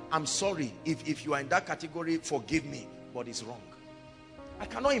that. I'm sorry. If you are in that category, forgive me, but it's wrong. I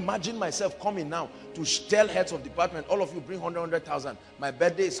cannot imagine myself coming now to tell heads of department, all of you bring 100,000. My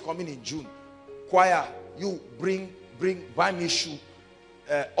birthday is coming in June. Choir, You buy me shoe.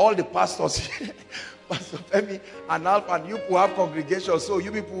 All the pastors, Pastor Femi and Alpha, and you people have congregation. So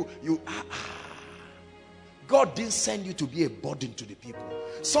you people, God didn't send you to be a burden to the people.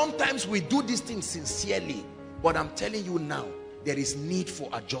 Sometimes we do these things sincerely, but I'm telling you now, there is need for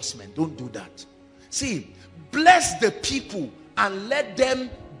adjustment. Don't do that. See, bless the people and let them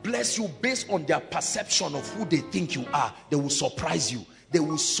bless you based on their perception of who they think you are. They will surprise you. They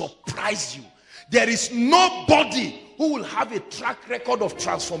will surprise you. There is nobody who will have a track record of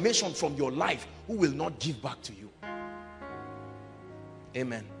transformation from your life who will not give back to you.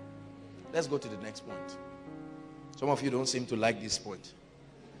 Amen. Let's go to the next point. Some of you don't seem to like this point.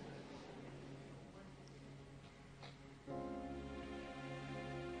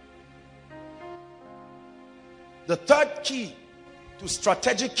 The third key to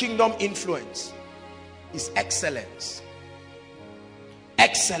strategic kingdom influence is excellence.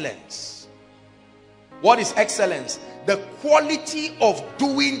 Excellence. What is excellence? The quality of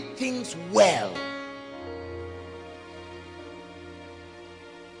doing things well.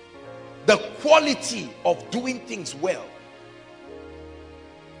 The quality of doing things well.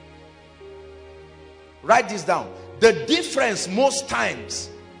 Write this down. The difference most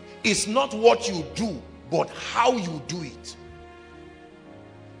times is not what you do, but how you do it.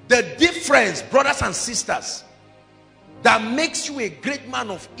 The difference, brothers and sisters, that makes you a great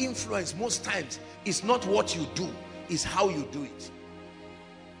man of influence most times is not what you do, is how you do it.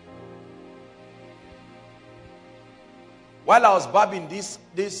 While I was barbing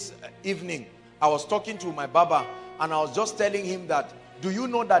this evening, I was talking to my barber and I was just telling him that, do you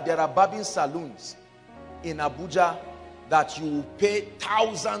know that there are barbing salons in Abuja that you will pay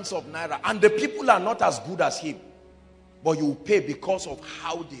thousands of naira and the people are not as good as him, but you will pay because of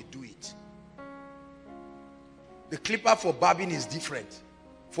how they do it. The clipper for barbing is different.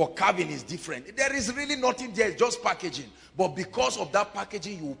 For carving is different. There is really nothing there, it's just packaging. But because of that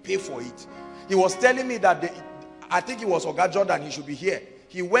packaging, you will pay for it. He was telling me that, I think it was Oga Jordan, he should be here.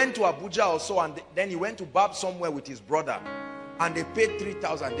 He went to Abuja also, and then he went to barb somewhere with his brother. And they paid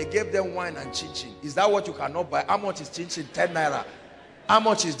 3,000. They gave them wine and chin-chin. Is that what you cannot buy? How much is chin-chin? 10 naira. How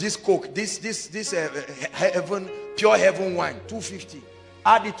much is this Coke? This heaven, pure heaven wine? 250.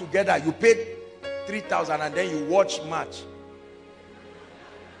 Add it together, you paid 3,000 and then you watch match.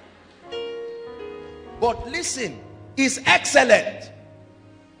 But listen, it's excellent,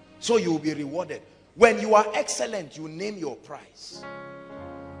 so you will be rewarded. When you are excellent, you name your price.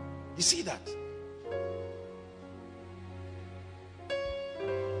 You see that?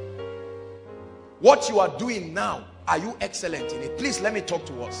 What you are doing now, are you excellent in it? Please let me talk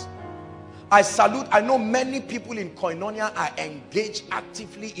to us. I salute, I know many people in Koinonia are engaged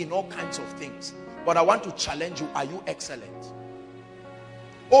actively in all kinds of things. But I want to challenge you, are you excellent?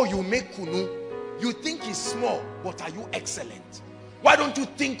 Oh, you make kunu. You think it's small, but are you excellent? Why don't you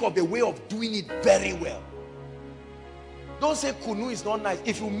think of a way of doing it very well? Don't say kunu is not nice.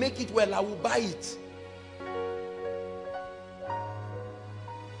 If you make it well, I will buy it.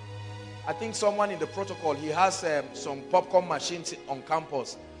 I think someone in the protocol, he has some popcorn machines on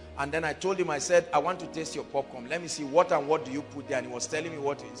campus. And then I told him, I said, I want to taste your popcorn. Let me see what and what do you put there. And he was telling me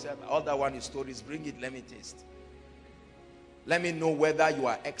what he said. All that one is stories. Bring it, let me taste. Let me know whether you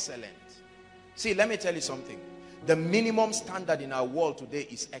are excellent. See, let me tell you something. The minimum standard in our world today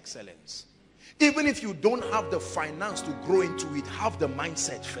is excellence. Even if you don't have the finance to grow into it, have the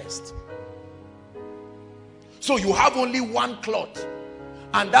mindset first. So you have only one cloth.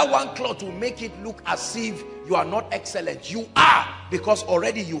 And that one cloth will make it look as if you are not excellent. You are, because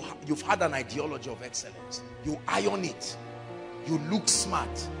already you've had an ideology of excellence. You iron it. You look smart.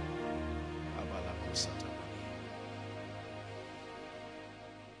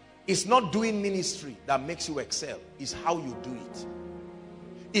 It's not doing ministry that makes you excel. It's how you do it.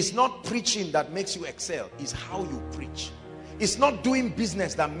 It's not preaching that makes you excel. It's how you preach. It's not doing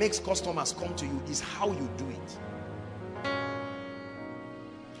business that makes customers come to you. It's how you do it.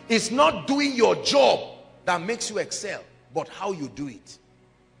 It's not doing your job that makes you excel, but how you do it.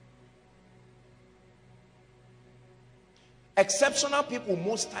 Exceptional people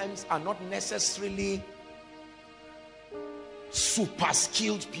most times are not necessarily super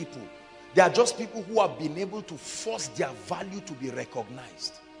skilled people. They are just people who have been able to force their value to be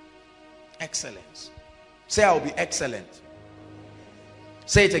recognized. Excellence. Say, I'll be excellent.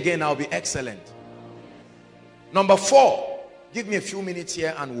 Say it again, I'll be excellent. Number 4. Give me a few minutes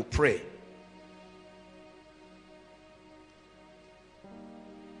here and we'll pray.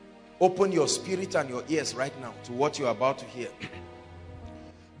 Open your spirit and your ears right now to what you're about to hear.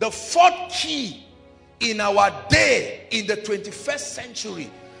 The 4th key in our day, in the 21st century,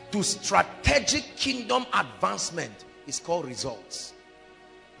 to strategic kingdom advancement is called results.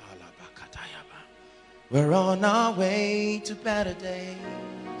 We're on our way to better days.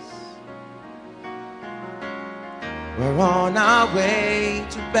 We're on our way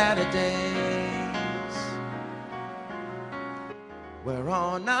to better days. We're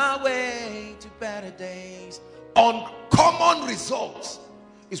on our way to better days. Uncommon results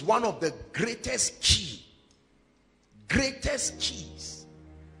is one of the greatest keys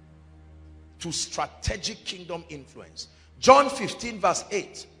to strategic kingdom influence. John 15 verse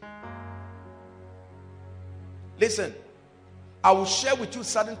 8. Listen, I will share with you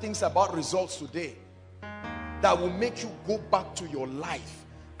certain things about results today that will make you go back to your life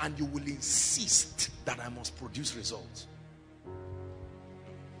and you will insist that I must produce results.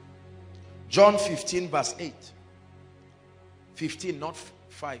 John 15 verse 8. 15, not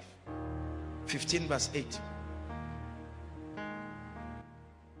 5. 15 verse 8.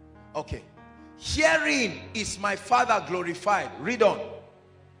 Okay. Herein is my Father glorified. Read on.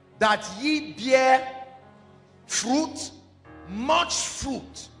 That ye bear fruit, much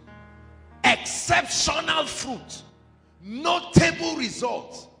fruit, exceptional fruit, notable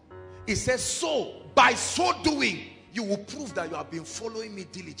results. It says, so by so doing, you will prove that you have been following me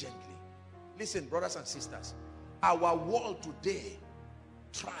diligently. Listen, brothers and sisters, our world today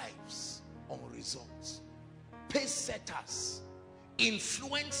thrives on results. Pace setters,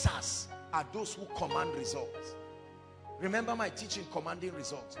 influencers are those who command results. Remember my teaching, commanding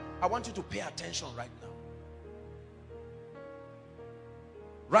results. I want you to pay attention right now.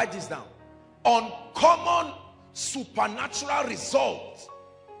 Write this down. Uncommon supernatural result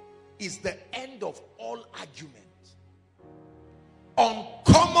is the end of all argument.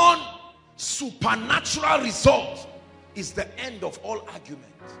 Uncommon supernatural result is the end of all argument.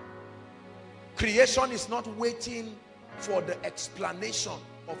 Creation is not waiting for the explanation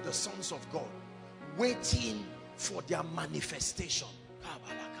of the sons of God, waiting for their manifestation.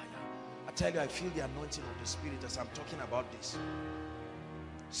 I tell you, I feel the anointing of the Spirit as I'm talking about this.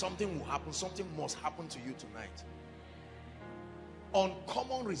 Something will happen, something must happen to you tonight.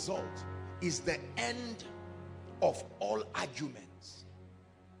 Uncommon result is the end of all arguments.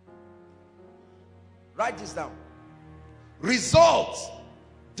 Write this down. Results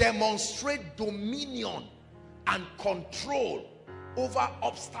demonstrate dominion and control over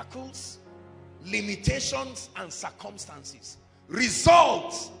obstacles, limitations, and circumstances.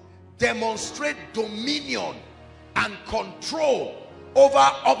 Results demonstrate dominion and control over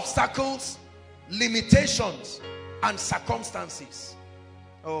obstacles, limitations, and circumstances.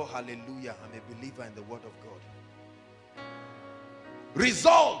 Oh, hallelujah. I'm a believer in the word of God.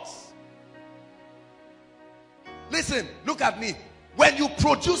 Results. Listen, look at me. When you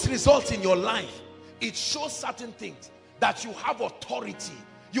produce results in your life, it shows certain things. That you have authority.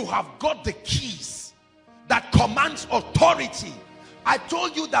 You have got the keys that commands authority. I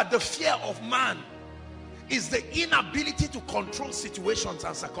told you that the fear of man is the inability to control situations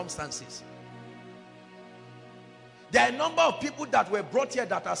and circumstances. There are a number of people that were brought here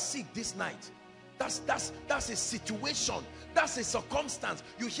that are sick this night. That's a situation. That's a circumstance.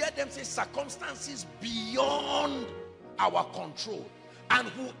 You hear them say circumstances beyond our control. And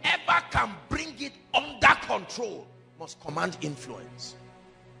whoever can bring it under control must command influence.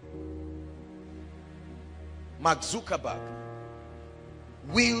 Mark Zuckerberg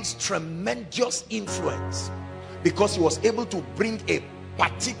wields tremendous influence because he was able to bring a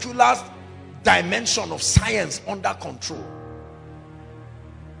particular dimension of science under control.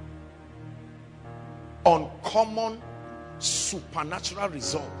 Uncommon supernatural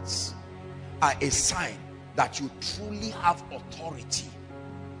results are a sign that you truly have authority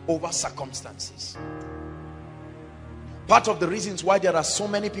over circumstances. Part of the reasons why there are so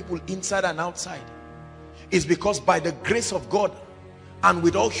many people inside and outside is because by the grace of God and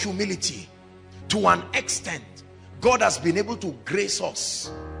with all humility, to an extent, God has been able to grace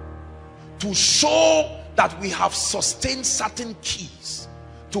us to show that we have sustained certain keys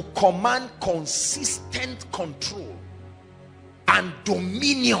to command consistent control and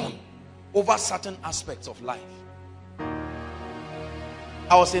dominion over certain aspects of life.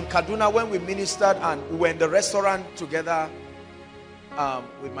 I was in Kaduna when we ministered, and we were in the restaurant together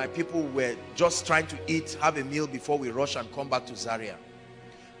with my people. We were just trying to eat, have a meal before we rush and come back to Zaria.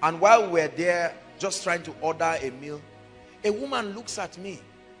 And while we were there just trying to order a meal, a woman looks at me,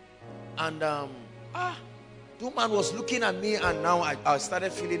 and the woman was looking at me, and now I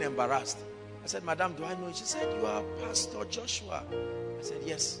started feeling embarrassed. I said, "Madam, do I know you?" She said, "You are Pastor Joshua." I said,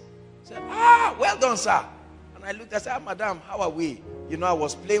 "Yes." She said, "Well done, sir." And I looked, I said, "Madam, how are we?" You know, I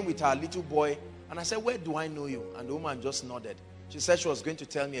was playing with her little boy, and I said, "Where do I know you?" And the woman just nodded. She said she was going to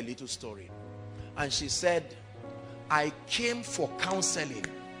tell me a little story. And she said, I came for counseling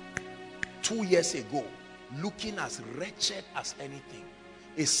 2 years ago, looking as wretched as anything.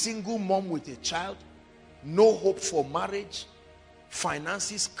 A single mom with a child, no hope for marriage,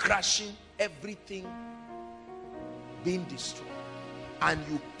 finances crashing, everything being destroyed. And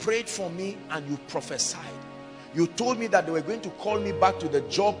you prayed for me and you prophesied. You told me that they were going to call me back to the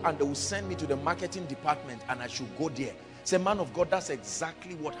job and they will send me to the marketing department and I should go there. Say, man of God, that's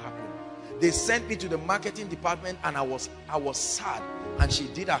exactly what happened. They sent me to the marketing department and I was sad. And she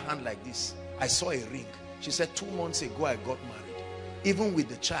did her hand like this. I saw a ring. She said, 2 months ago I got married, even with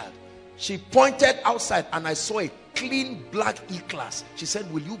the child. She pointed outside and I saw a clean black E-Class. She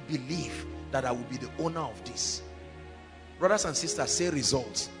said, will you believe that I will be the owner of this? Brothers and sisters, say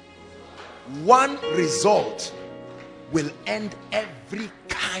results. One result will end every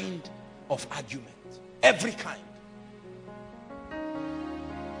kind of argument. Every kind.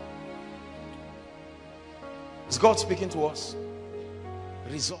 Is God speaking to us?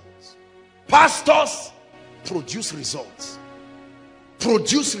 Results. Pastors produce results.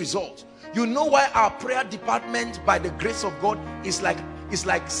 Produce results. You know why our prayer department, by the grace of God, is like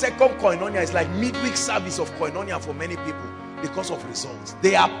second koinonia. It's like midweek service of koinonia for many people, because of results.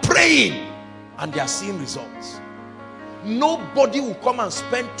 They are praying and they are seeing results. Nobody will come and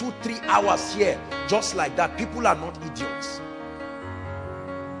spend 2-3 hours here just like that. People are not idiots.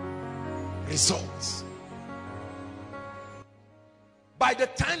 Results. By the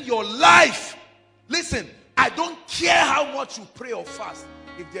time your life, listen, I don't care how much you pray or fast,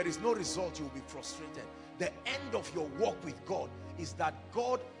 if there is no result, you will be frustrated. The end of your walk with God is that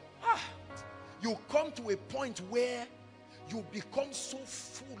God, you come to a point where you become so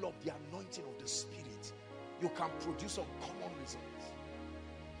full of the anointing of the Spirit, you can produce uncommon results.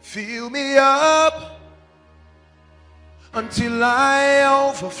 Fill me up until I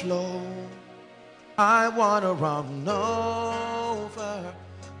overflow. I want to run over.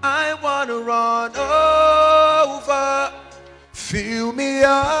 I want to run over. Fill me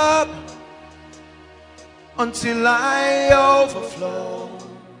up until I overflow.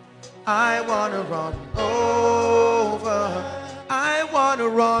 I want to run over. I want to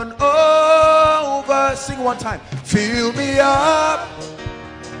run over. Sing one time. Fill me up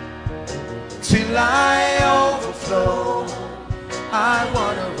till I overflow. I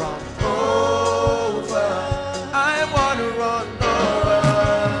want to run over. I want to run over.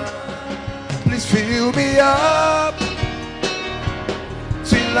 Please fill me up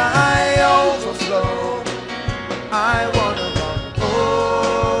till I overflow. I want to run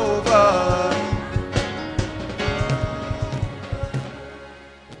over.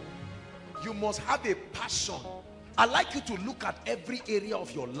 You must have a passion. I'd like you to look at every area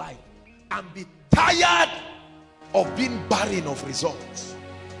of your life and be tired of being barren of results.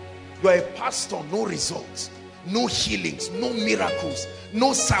 You are a pastor, no results, no healings, no miracles,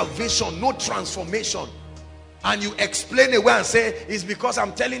 no salvation, no transformation. And you explain away and say, it's because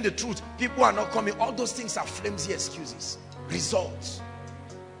I'm telling the truth, people are not coming. All those things are flimsy excuses. Results.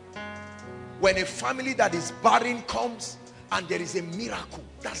 When a family that is barren comes and there is a miracle,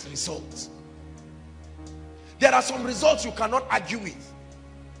 that's results. There are some results you cannot argue with.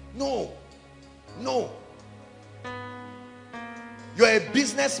 No. You're a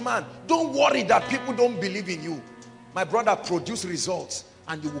businessman. Don't worry that people don't believe in you. My brother, produce results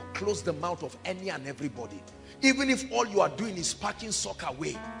and you will close the mouth of any and everybody. Even if all you are doing is packing sock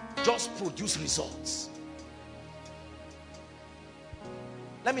away, just produce results.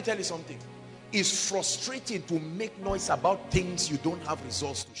 Let me tell you something. It's frustrating to make noise about things you don't have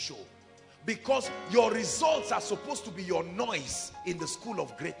results to show. Because your results are supposed to be your noise in the school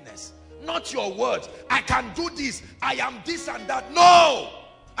of greatness. Not your words. I can do this. I am this and that. No.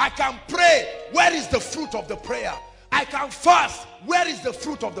 I can pray. Where is the fruit of the prayer? I can fast. Where is the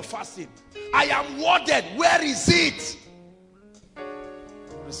fruit of the fasting? I am worded. Where is it?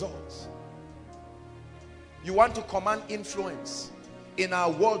 Results. You want to command influence in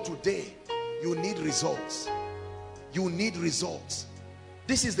our world today, you need results. You need results.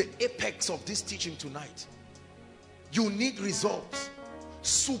 This is the apex of this teaching tonight. You need results.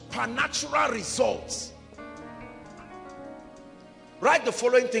 Supernatural results. Write the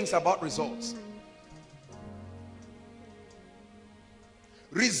following things about results.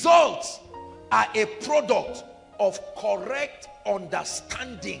 Results are a product of correct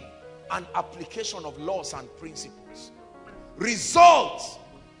understanding and application of laws and principles. Results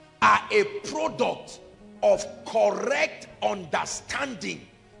are a product of correct understanding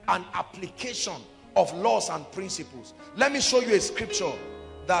and application of laws and principles. Let me show you a scripture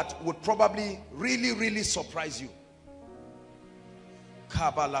that would probably really surprise you.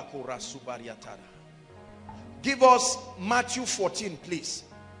 Give us Matthew 14, please.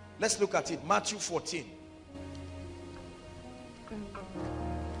 Let's look at it. Matthew 14.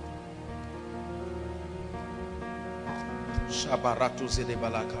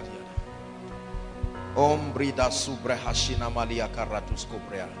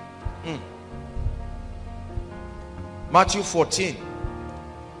 Matthew 14.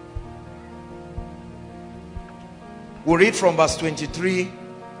 We'll read from verse 23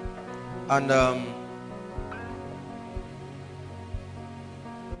 and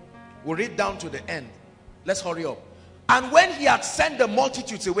we'll read down to the end. Let's hurry up. And when he had sent the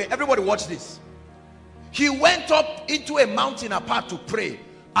multitudes away, everybody watch this. He went up into a mountain apart to pray.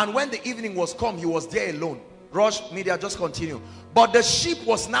 And when the evening was come, he was there alone. Rush, media, just continue. But the ship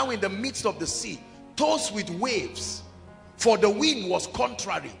was now in the midst of the sea, tossed with waves, for the wind was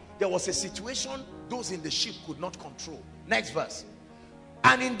contrary. There was a situation those in the ship could not control. Next verse.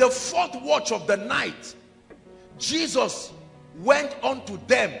 And in the fourth watch of the night, Jesus went unto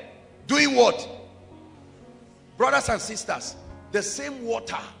them, doing what? Brothers and sisters, the same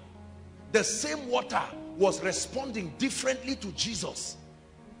water was responding differently to Jesus.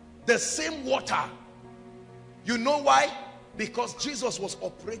 The same water. You know why? Because Jesus was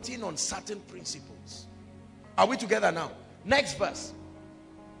operating on certain principles. Are we together now? Next verse.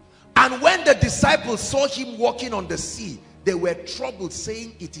 And when the disciples saw him walking on the sea, they were troubled,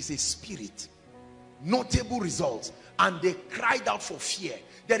 saying, it is a spirit. Notable results. And they cried out for fear.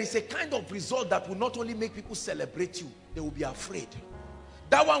 There is a kind of result that will not only make people celebrate you, they will be afraid.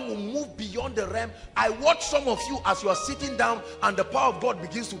 That one will move beyond the realm. I watch some of you as you are sitting down and the power of God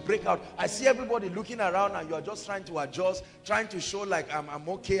begins to break out. I see everybody looking around and you are just trying to adjust, trying to show like I'm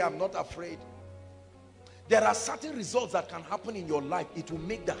okay, I'm not afraid. There are certain results that can happen in your life. It will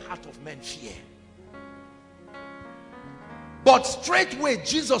make the heart of men fear. But straightway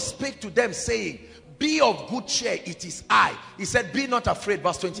Jesus spake to them, saying, be of good cheer, it is I. He said, be not afraid.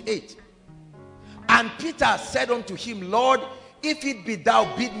 Verse 28. And Peter said unto him, Lord, if it be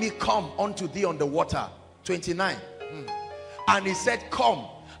thou, bid me come unto thee on the water. 29. And he said, come.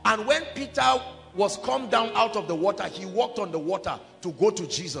 And when Peter was come down out of the water, he walked on the water to go to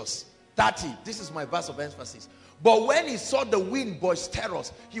Jesus. 30. This is my verse of emphasis. But when he saw the wind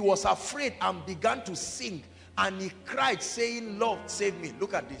boisterous, he was afraid and began to sink. And he cried, saying, Lord, save me.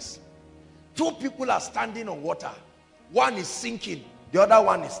 Look at this. Two people are standing on water. One is sinking. The other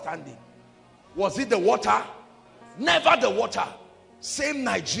one is standing. Was it the water? Never the water. Same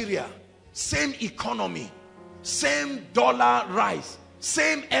Nigeria. Same economy. Same dollar rise.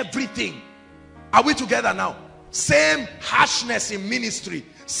 Same everything. Are we together now? Same harshness in ministry.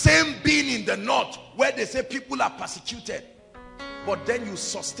 Same being in the north where they say people are persecuted. But then you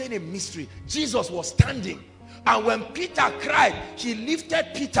sustain a mystery. Jesus was standing. And when Peter cried, he lifted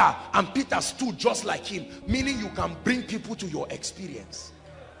Peter and Peter stood just like him. Meaning you can bring people to your experience.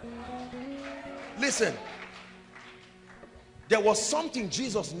 Listen. There was something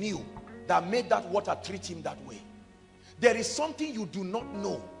Jesus knew that made that water treat him that way. There is something you do not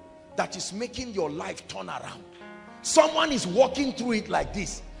know that is making your life turn around. Someone is walking through it like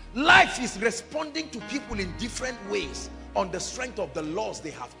this. Life is responding to people in different ways on the strength of the laws they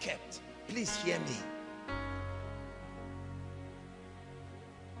have kept. Please hear me.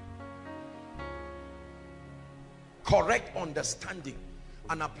 Correct understanding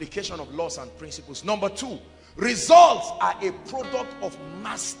and application of laws and principles. Number two, results are a product of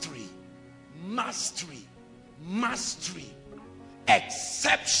mastery. Mastery. Mastery.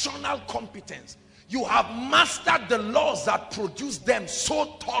 Exceptional competence. You have mastered the laws that produce them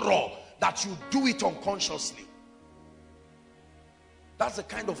so thorough that you do it unconsciously. That's the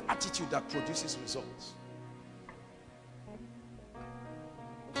kind of attitude that produces results.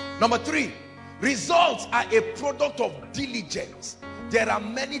 Number three, results are a product of diligence. There are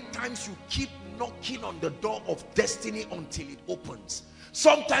many times you keep knocking on the door of destiny until it opens.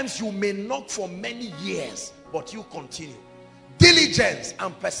 Sometimes you may knock for many years, but you continue. Diligence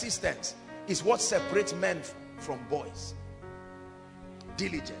and persistence is what separates men from boys.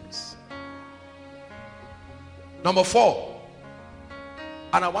 Diligence. Number four,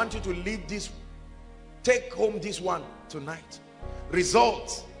 and I want you to lead this, take home this one tonight.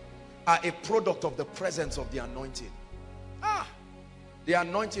 Results are a product of the presence of the anointing. The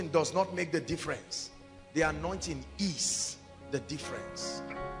anointing does not make the difference. The anointing is the difference.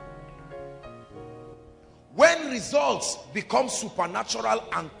 When results become supernatural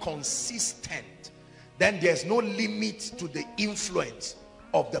and consistent, then there's no limit to the influence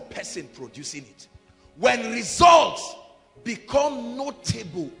of the person producing it. When results become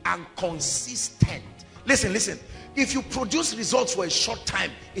notable and consistent, Listen, listen. If you produce results for a short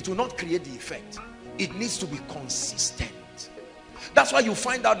time, it will not create the effect. It needs to be consistent. That's why you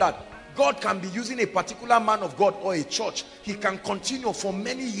find out that God can be using a particular man of God or a church. He can continue for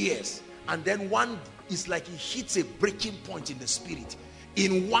many years, and then one is like he hits a breaking point in the spirit.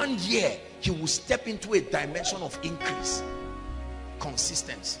 In 1 year, he will step into a dimension of increase.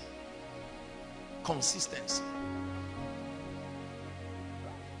 Consistency. Consistency.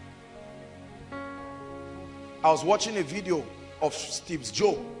 I was watching a video of Steve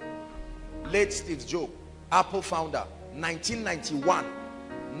Jobs, late Steve Jobs, Apple founder,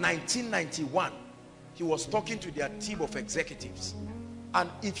 1991. He was talking to their team of executives.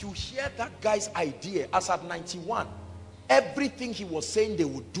 And if you hear that guy's idea, as at 91, everything he was saying they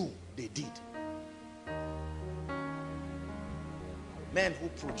would do, they did. Men who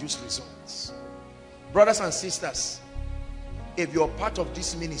produce results. Brothers and sisters, if you're part of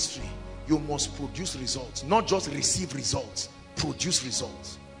this ministry, you must produce results. Not just receive results, produce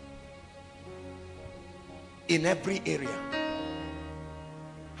results. In every area.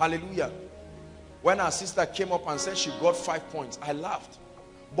 Hallelujah. When our sister came up and said she got 5 points, I laughed.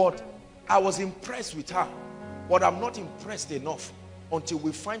 But I was impressed with her. But I'm not impressed enough until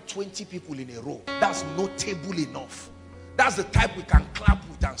we find 20 people in a row. That's notable enough. That's the type we can clap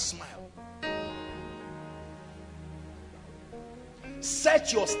with and smile.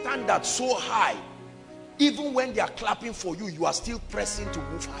 Set your standard so high. Even when they are clapping for you, you are still pressing to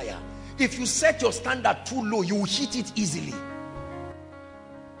move higher. If you set your standard too low, you will hit it easily.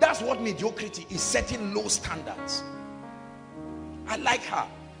 That's what mediocrity is, setting low standards. I like her.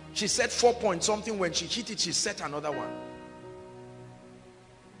 She set 4 point something. When she hit it, she set another one.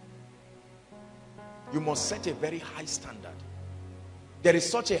 You must set a very high standard. There is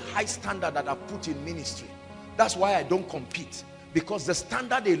such a high standard that I put in ministry. That's why I don't compete. Because the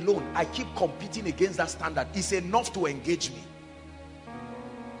standard alone, I keep competing against that standard, is enough to engage me.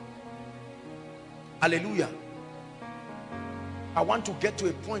 Hallelujah. I want to get to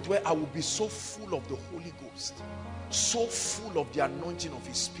a point where I will be so full of the Holy Ghost, so full of the anointing of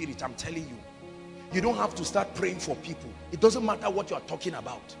His Spirit. I'm telling you, you don't have to start praying for people. It doesn't matter what you are talking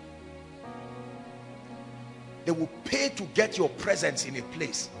about. They will pay to get your presence in a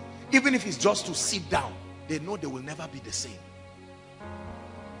place. Even if it's just to sit down, they know they will never be the same.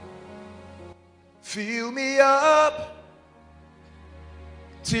 Fill me up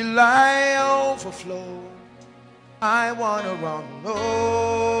till I overflow. I want to run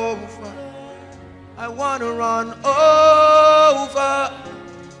over. I want to run over.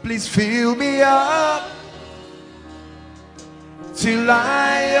 Please fill me up till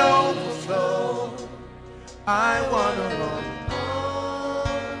I overflow. I want to run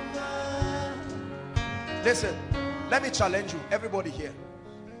over. Listen, let me challenge you, everybody here.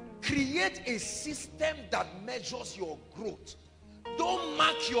 Create a system that measures your growth. Don't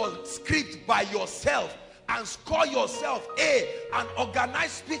mark your script by yourself and score yourself A and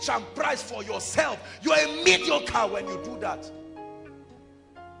organize speech and prize for yourself. You are a mediocre when you do that.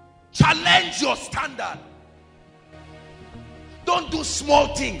 Challenge your standard. Don't do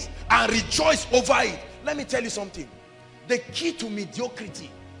small things and rejoice over it. Let me tell you something. The key to mediocrity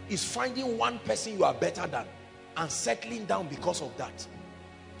is finding one person you are better than and settling down because of that.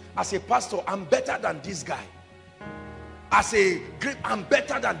 As a pastor, I'm better than this guy. As a great, I'm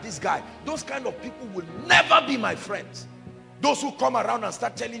better than this guy. Those kind of people will never be my friends. Those who come around and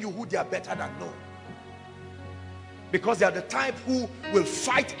start telling you who they are better than, no. Because they are the type who will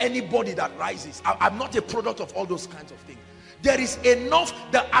fight anybody that rises. I'm not a product of all those kinds of things. There is enough.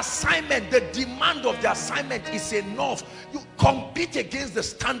 The assignment, the demand of the assignment is enough. You compete against the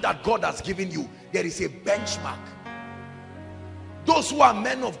standard God has given you. There is a benchmark. Those who are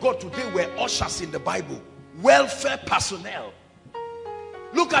men of God today were ushers in the Bible. Welfare personnel.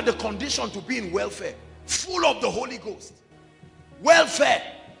 Look at the condition to be in welfare. Full of the Holy Ghost. Welfare.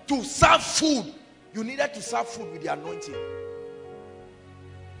 To serve food. You needed to serve food with the anointing.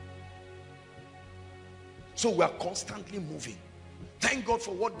 So we are constantly moving. Thank God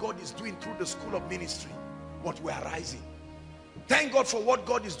for what God is doing through the school of ministry. But we are rising. Thank God for what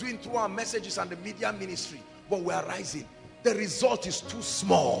God is doing through our messages and the media ministry. But we are rising. The result is too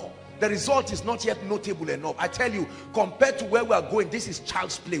small. The result is not yet notable enough. I tell you, compared to where we are going, this is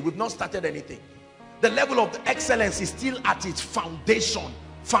child's play. We've not started anything. The level of the excellence is still at its foundation.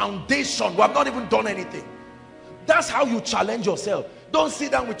 Foundation. We have not even done anything. That's how you challenge yourself. Don't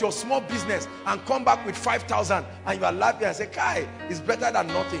sit down with your small business and come back with 5,000 and you are laughing and say, Kai, it's better than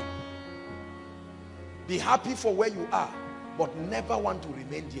nothing. Be happy for where you are, but never want to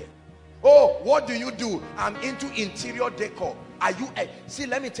remain there. Oh, what do? I'm into interior decor. Are you? See,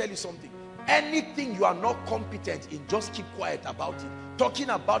 let me tell you something. Anything you are not competent in, just keep quiet about it. Talking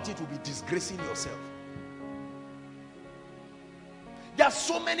about it will be disgracing yourself. There are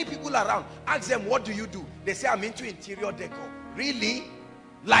so many people around. Ask them, what do you do? They say, I'm into interior decor. Really?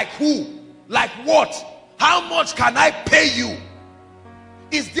 Like who? Like what? How much can I pay you?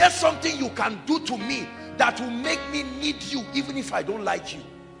 Is there something you can do to me that will make me need you even if I don't like you?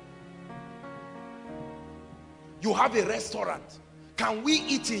 You have a restaurant. Can we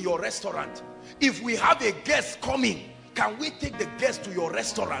eat in your restaurant? If we have a guest coming, can we take the guest to your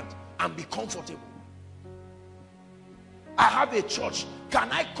restaurant and be comfortable? I have a church.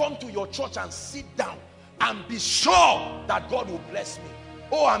 Can I come to your church and sit down and be sure that God will bless me?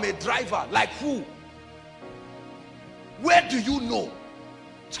 Oh, I'm a driver. Like who? Where do you know?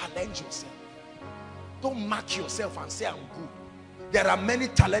 Challenge yourself. Don't mark yourself and say I'm good. There are many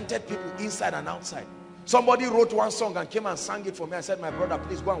talented people inside and outside. Somebody wrote one song and came and sang it for me. I said, my brother,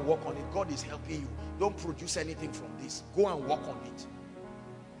 please go and work on it. God is helping you. Don't produce anything from this. Go and work on it.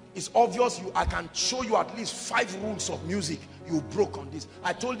 It's obvious I can show you at least 5 rules of music you broke on this.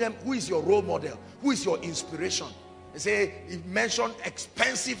 I told them, who is your role model? Who is your inspiration? They say, he mentioned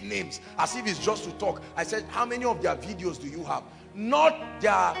expensive names as if it's just to talk. I said, how many of their videos do you have? Not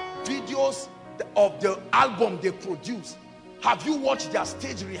their videos of the album they produce. Have you watched their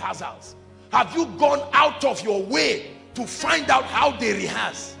stage rehearsals? Have you gone out of your way to find out how they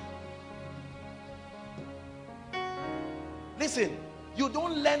rehearse? Listen, you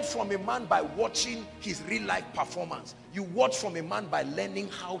don't learn from a man by watching his real life performance. You watch from a man by learning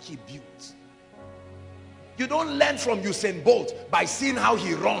how he builds. You don't learn from Usain Bolt by seeing how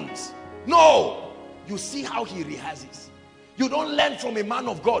he runs. No, you see how he rehearses. You don't learn from a man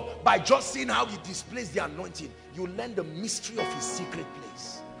of God by just seeing how he displays the anointing. You learn the mystery of his secret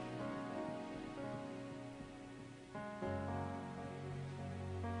place.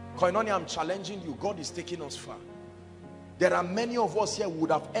 Koinonia, I'm challenging you. God is taking us far. There are many of us here who would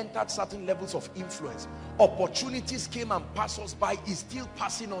have entered certain levels of influence. Opportunities came and passed us by. Is still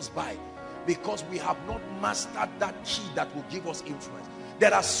passing us by because we have not mastered that key that will give us influence.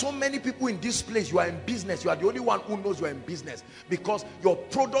 There are so many people in this place. You are in business. You are the only one who knows you are in business because your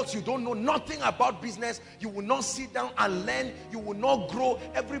products, you don't know nothing about business. You will not sit down and learn. You will not grow.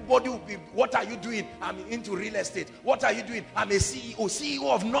 Everybody will be, what are you doing? I'm into real estate. What are you doing? I'm a CEO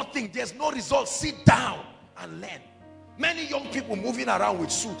of nothing. There's no results. Sit down and learn. Many young people moving around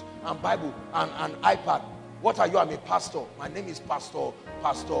with suit and Bible and iPad. What are you? I'm a pastor. My name is Pastor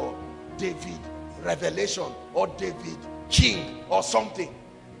David Revelation or David King or something.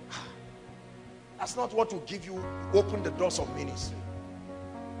 That's not what will give you, open the doors of ministry.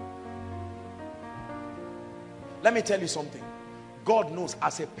 Let me tell you something. God knows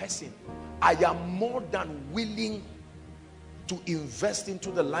as a person, I am more than willing to invest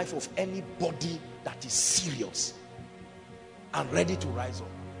into the life of anybody that is serious and ready to rise up.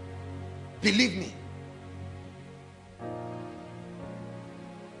 Believe me.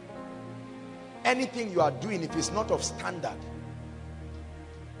 Anything you are doing, if it's not of standard,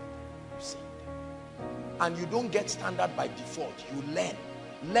 and you don't get standard by default, you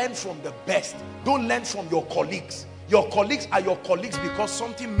learn from the best. Don't learn from your colleagues. Your colleagues are your colleagues because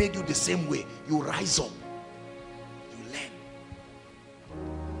something made you the same way. You rise up, you learn.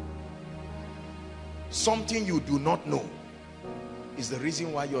 Something you do not know is the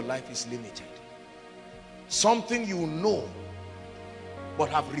reason why your life is limited. Something you know but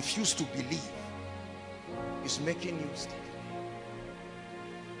have refused to believe is making you stick.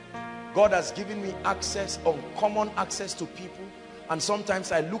 God has given me access, uncommon access to people, and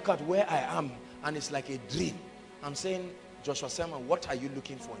sometimes I look at where I am and it's like a dream. I'm saying, Joshua Selman, what are you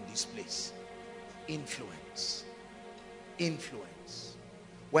looking for in this place? Influence. Influence.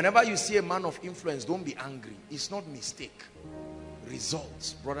 Whenever you see a man of influence, don't be angry. It's not mistake.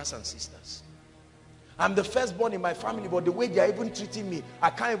 Results, brothers and sisters. I'm the firstborn in my family, but the way they are even treating me, I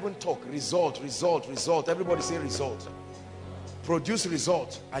can't even talk. Result, result, result. Everybody say result. Produce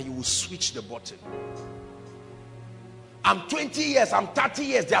result and you will switch the button. I'm 20 years, I'm 30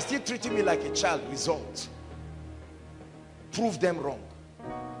 years, they are still treating me like a child. Result. Prove them wrong.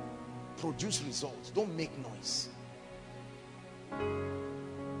 Produce results. Don't make noise.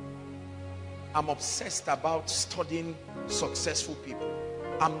 I'm obsessed about studying successful people.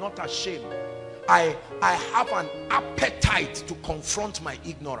 I'm not ashamed. I have an appetite to confront my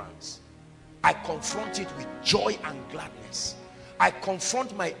ignorance. I confront it with joy and gladness. I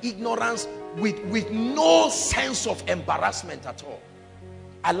confront my ignorance with no sense of embarrassment at all.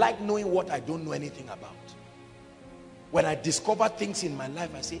 I like knowing what I don't know anything about. When I discover things in my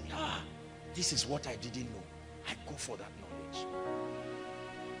life, I say, this is what I didn't know. I go for that knowledge.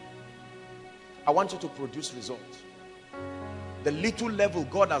 I want you to produce results. The little level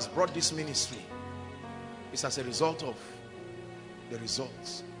God has brought this ministry is as a result of the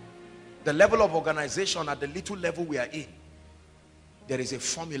results. The level of organization at the little level we are in, there is a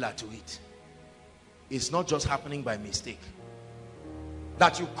formula to it. It's not just happening by mistake.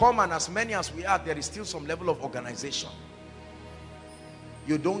 That you come, and as many as we are, there is still some level of organization.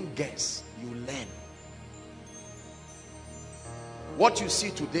 You don't guess, you learn. What you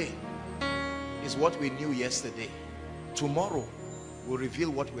see today is what we knew yesterday. Tomorrow will reveal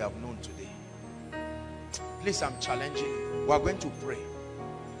what we have known today. Please, I'm challenging you. We are going to pray.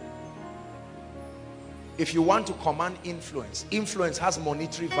 If you want to command influence, influence has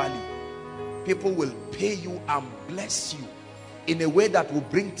monetary value. People will pay you and bless you in a way that will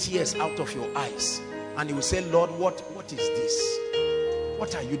bring tears out of your eyes. And you will say, Lord, what is this?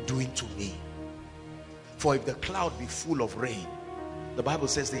 What are you doing to me? For if the cloud be full of rain, the Bible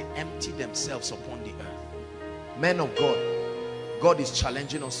says they empty themselves upon the earth. Men of God, God is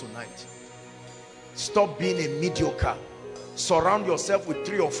challenging us tonight. Stop being a mediocre. Surround yourself with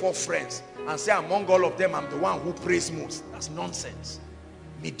 3 or 4 friends and say, among all of them, I'm the one who prays most. That's nonsense.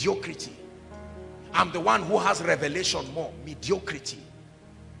 Mediocrity. I'm the one who has revelation more. Mediocrity.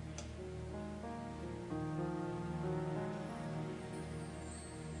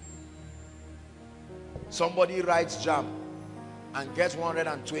 Somebody writes JAM and gets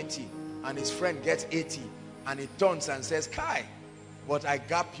 120 and his friend gets 80, and he turns and says, Kai, but I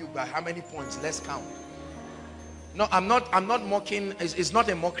gap you by how many points? Let's count. No, I'm not mocking. It's not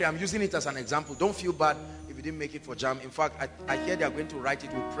a mockery. I'm using it as an example. Don't feel bad if you didn't make it for JAM. In fact, I hear they are going to write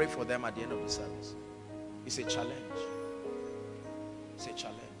it. We'll pray for them at the end of the service. It's a challenge. It's a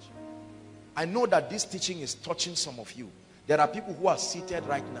challenge. I know that this teaching is touching some of you. There are people who are seated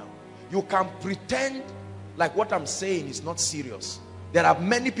right now. You can pretend like what I'm saying is not serious. There are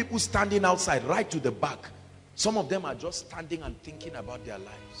many people standing outside right to the back. Some of them are just standing and thinking about their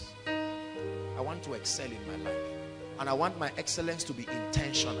lives. I want to excel in my life. And I want my excellence to be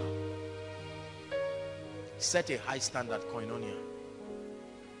intentional. Set a high standard, Koinonia.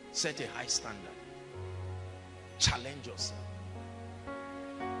 Set a high standard. Challenge yourself.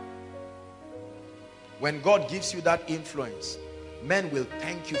 When God gives you that influence, men will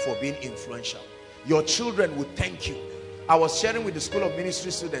thank you for being influential. Your children will thank you. I was sharing with the School of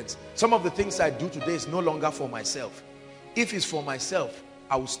Ministry students, some of the things I do today is no longer for myself. If it's for myself,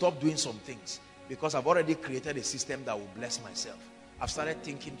 I will stop doing some things because I've already created a system that will bless myself. I've started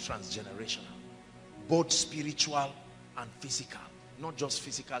thinking transgenerational, both spiritual and physical, not just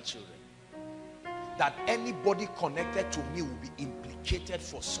physical children. That anybody connected to me will be implicated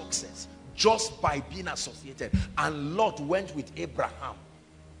for success just by being associated. And Lot went with Abraham.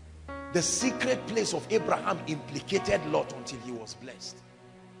 The secret place of Abraham implicated Lot until he was blessed.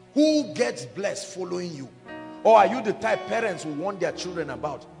 Who gets blessed following you? Or are you the type parents who warn their children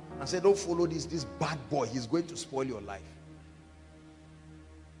about and say, don't follow this bad boy, he's going to spoil your life?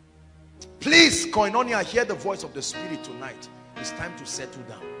 Please, Koinonia, hear the voice of the Spirit tonight. It's time to settle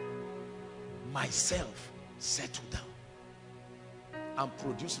down. Myself, settle down and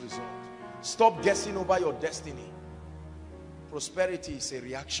produce results. Stop guessing over your destiny. Prosperity is a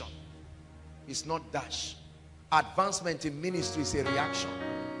reaction. It's not dash. Advancement in ministry is a reaction.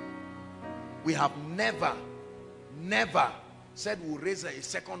 We have never said we'll raise a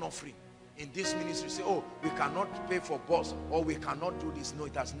second offering in this ministry. Say, oh, we cannot pay for bus, or we cannot do this. No,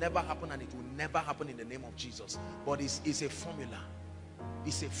 it has never happened, and it will never happen in the name of Jesus. But it's a formula.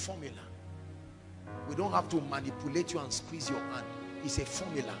 It's a formula. We don't have to manipulate you and squeeze your hand. It's a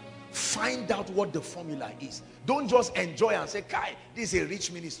formula. Find out what the formula is. Don't just enjoy and say, Kai, this is a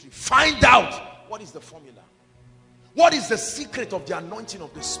rich ministry. Find out what is the formula. What is the secret of the anointing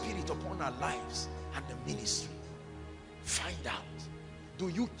of the Spirit upon our lives and the ministry? Find out. Do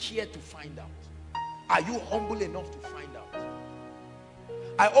you care to find out? Are you humble enough to find out?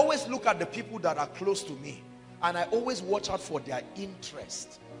 I always look at the people that are close to me, and I always watch out for their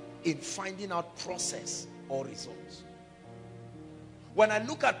interest in finding out process or results. When I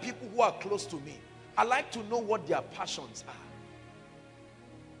look at people who are close to me, I like to know what their passions are.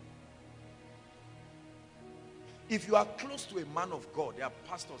 If you are close to a man of God, there are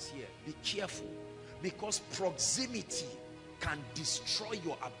pastors here, be careful, because proximity can destroy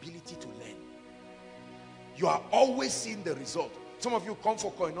your ability to learn. You are always seeing the result. Some of you come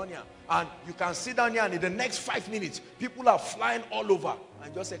for Koinonia and you can sit down here and in the next 5 minutes, people are flying all over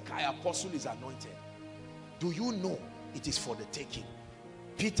and just say, Kai, apostle is anointed. Do you know it is for the taking?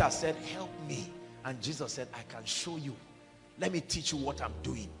 Peter said, help me. And Jesus said, I can show you. Let me teach you what I'm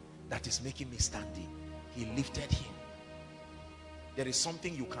doing that is making me standing. He lifted him. There is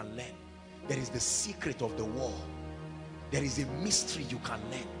something you can learn. There is the secret of the war. There is a mystery you can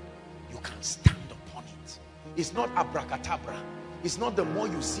learn. You can stand upon it. It's not abracadabra. It's not the more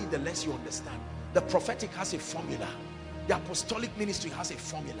you see, the less you understand. The prophetic has a formula. The apostolic ministry has a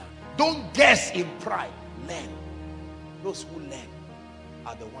formula. Don't guess in pride. Learn. Those who learn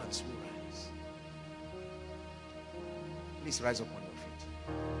are the ones who rise. Please rise up on your feet.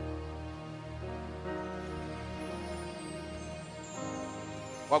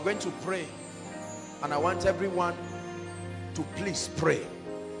 We're going to pray, and I want everyone to please pray.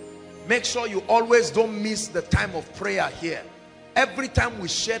 Make sure you always don't miss the time of prayer here. Every time we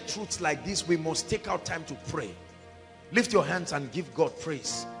share truths like this, we must take out time to pray. Lift your hands and give God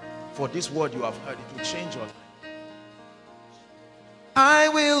praise for this word you have heard. It will change your life. I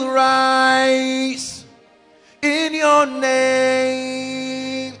will rise in your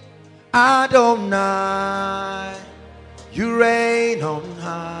name, Adonai. You reign on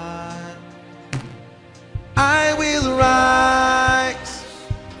high. I will rise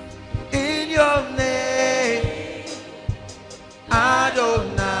in your name,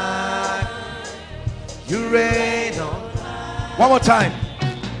 Adonai. You reign on high. One more time.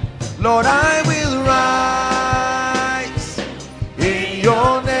 Lord, I will rise in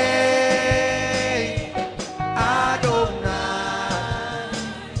your name, Adonai.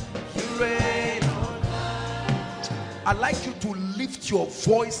 You reign on high. I'd like you to lift your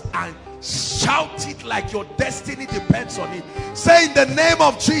voice and shout it like your destiny depends on it. Say, in the name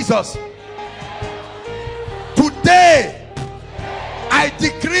of Jesus, today I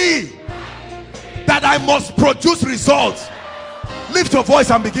decree that I must produce results. Lift your voice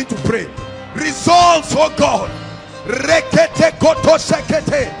and begin to pray. Results, oh God. Rekete koto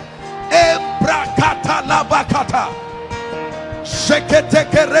shekete, embrakata labakata, shekete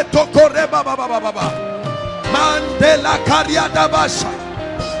kereto koreba baba baba, mandela kariada basha,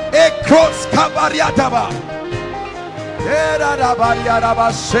 ekros kabariada ba, era da bariada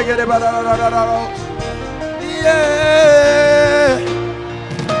ba, shekete barararararo. Yeah,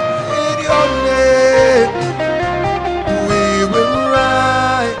 in your name we will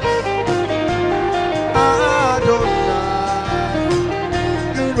rise, Adonai,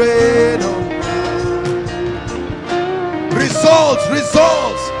 you reign on high. Results,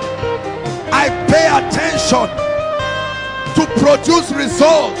 results. I pay attention to produce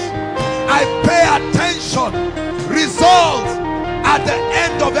results. I pay attention. Results at the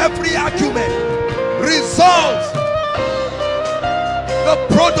end of every argument. Results, the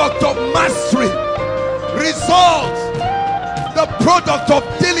product of mastery. Results, the product of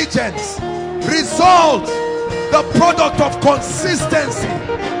diligence. Results, the product of consistency.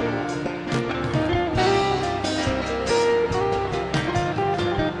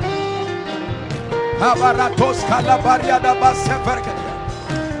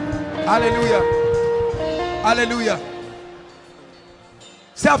 Hallelujah. Hallelujah.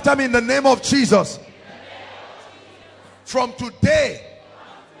 Say after me, in the name of Jesus. From today,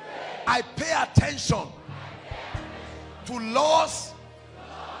 I pay attention to laws,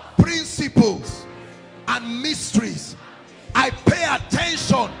 principles, and mysteries. I pay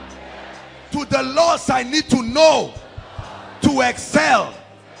attention to the laws I need to know to excel.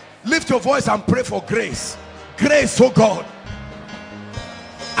 Lift your voice and pray for grace. Grace, oh God.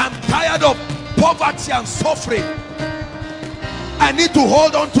 I'm tired of poverty and suffering. I need to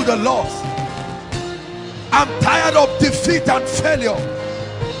hold on to the laws. I'm tired of defeat and failure.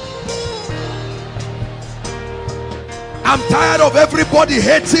 I'm tired of everybody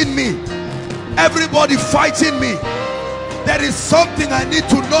hating me, everybody fighting me. There is something I need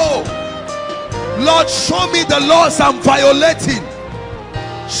to know. Lord, show me the laws I'm violating.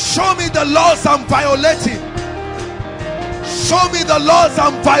 Show me the laws I'm violating. Show me the laws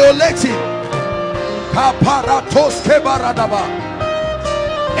I'm violating.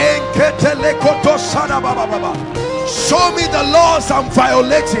 Show me the laws I'm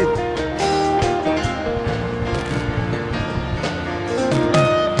violating.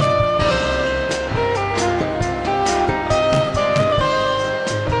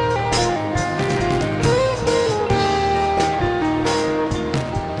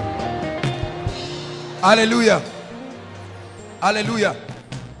 Hallelujah. Hallelujah.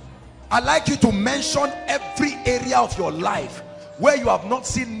 I'd like you to mention every area of your life where you have not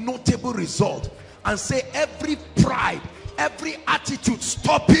seen notable result, and say, every pride, every attitude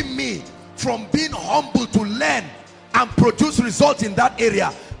stopping me from being humble to learn and produce results in that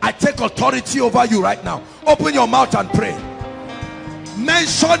area, I take authority over you right now. Open your mouth and pray.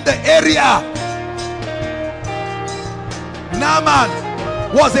 Mention the area. Naaman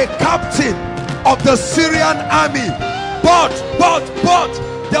was a captain of the Syrian army, but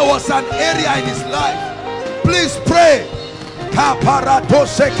there was an area in his life. Please pray.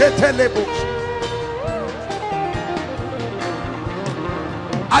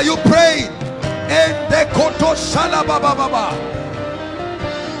 Are you praying?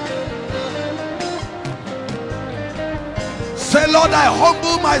 Say, Lord, I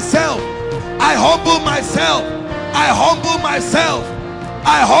humble myself. I humble myself. I humble myself.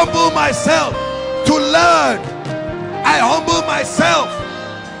 I humble myself to learn. I humble myself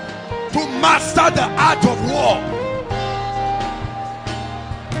to master the art of war.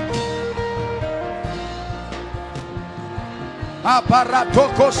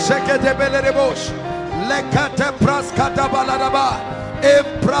 Aparatoko seke de belerebosh lekate praskata baladaba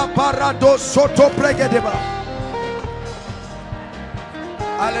empraparado soto pregedeba.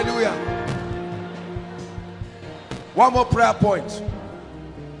 Hallelujah. One more prayer point.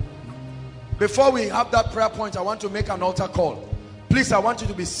 Before we have that prayer point, I want to make an altar call. Please, I want you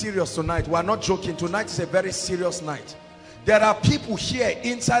to be serious tonight. We are not joking. Tonight is a very serious night. There are people here,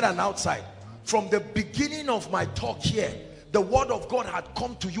 inside and outside. From the beginning of my talk here, the word of God had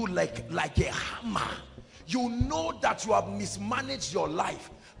come to you like a hammer. You know that you have mismanaged your life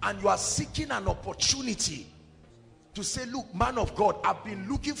and you are seeking an opportunity to say, look, man of God, I've been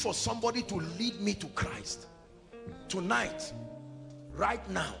looking for somebody to lead me to Christ. Tonight, right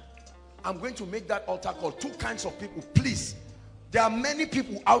now, I'm going to make that altar call. Two kinds of people, please. There are many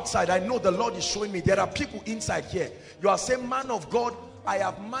people outside. I know the Lord is showing me. There are people inside here. You are saying, man of God, I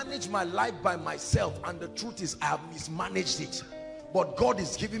have managed my life by myself, and the truth is I have mismanaged it. But God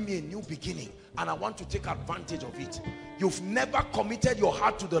is giving me a new beginning and I want to take advantage of it. You've never committed your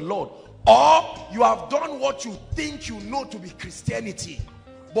heart to the Lord, or you have done what you think you know to be Christianity,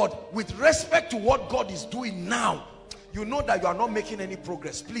 but with respect to what God is doing now, you know that you are not making any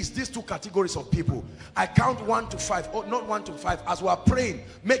progress. Please, these two categories of people, I count 1 to 5, or not 1 to 5. As we are praying,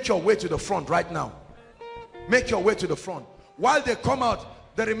 make your way to the front right now. Make your way to the front. While they come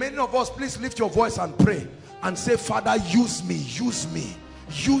out, the remaining of us, please lift your voice and pray and say, Father, use me, use me,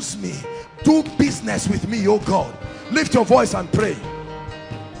 use me. Do business with me, oh God. Lift your voice and pray.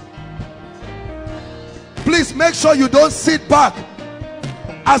 Please make sure you don't sit back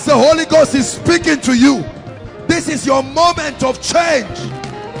as the Holy Ghost is speaking to you. This is your moment of change.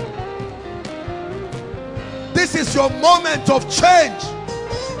 This is your moment of change.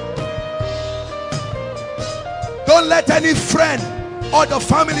 Don't let any friend or the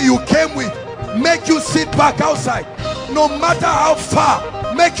family you came with make you sit back outside. No matter how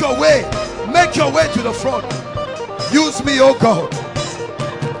far, make your way to the front. Use me, oh God.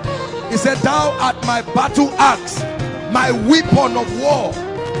 He said, thou art my battle axe, my weapon of war.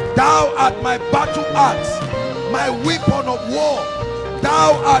 Thou art my battle axe, my weapon of war.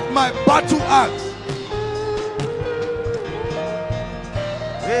 Thou art my battle axe.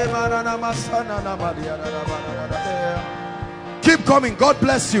 Keep coming. God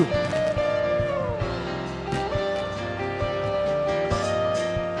bless you.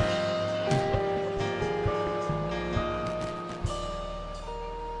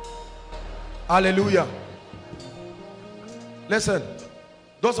 Hallelujah. Listen,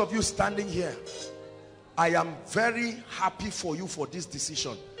 those of you standing here, I am very happy for you for this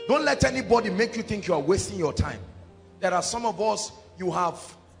decision. Don't let anybody make you think you are wasting your time. There are some of us, you have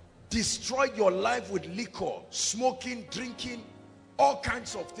destroyed your life with liquor, smoking, drinking, all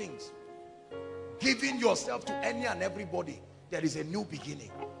kinds of things, giving yourself to any and everybody. There is a new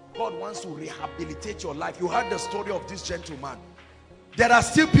beginning. God wants to rehabilitate your life. You heard the story of this gentleman. There are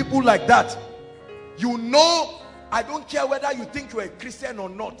still people like that. You know, I don't care whether you think you're a Christian or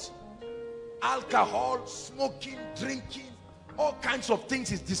not. Alcohol, smoking, drinking, all kinds of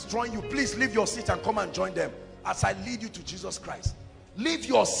things is destroying you. Please leave your seat and come and join them as I lead you to Jesus Christ. Leave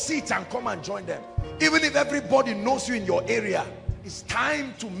your seat and come and join them. Even if everybody knows you in your area, it's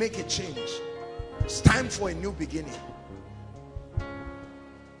time to make a change. It's time for a new beginning.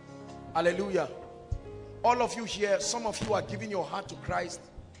 Hallelujah. All of you here, some of you are giving your heart to Christ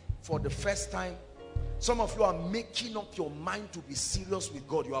for the first time. Some of you are making up your mind to be serious with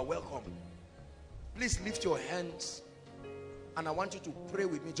God. You are welcome. Please lift your hands and I want you to pray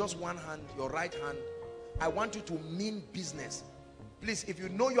with me. Just one hand, your right hand. I want you to mean business. Please, if you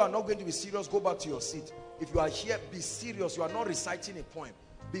know you are not going to be serious, go back to your seat. If you are here, be serious. You are not reciting a poem.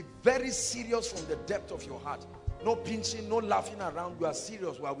 Be very serious from the depth of your heart. No pinching, no laughing around. You are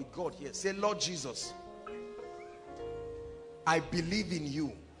serious. We are with God here. Say, Lord Jesus, I believe in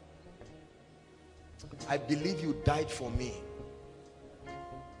you. I believe you died for me.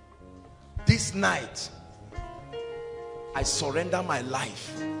 This night, I surrender my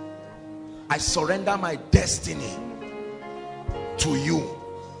life. I surrender my destiny to you.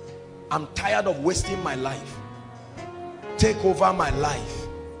 I'm tired of wasting my life. Take over my life.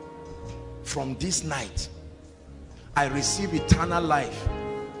 From this night, I receive eternal life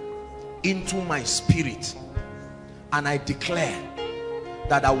into my spirit, and I declare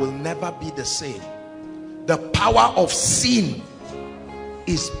that I will never be the same. The power of sin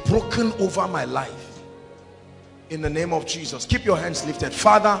is broken over my life in the name of Jesus. Keep your hands lifted.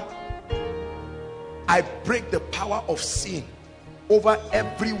 Father, I break the power of sin over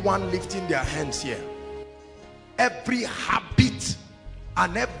everyone lifting their hands here. Every habit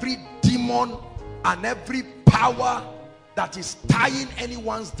and every demon and every power that is tying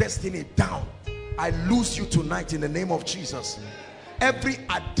anyone's destiny down, I loose you tonight in the name of Jesus. Every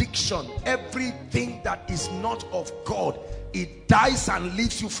addiction, everything that is not of God, it dies and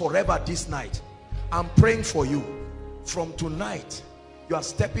leaves you forever this night. I'm praying for you. From tonight, you are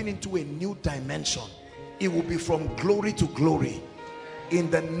stepping into a new dimension. It will be from glory to glory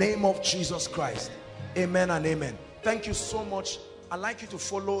in the name of Jesus Christ. Amen and amen. Thank you so much. I'd like you to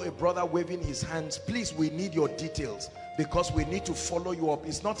follow a brother waving his hands. Please, we need your details because we need to follow you up.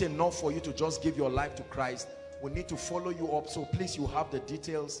 It's not enough for you to just give your life to Christ. We need to follow you up. So please, you have the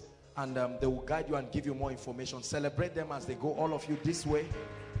details, and they will guide you and give you more information. Celebrate them as they go. All of you this way.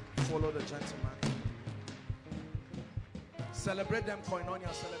 Follow the gentleman. Celebrate them,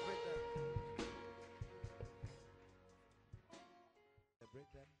 Koinonia. Celebrate them.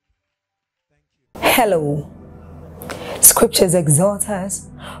 Celebrate them. Thank you. Hello. Scriptures exhort us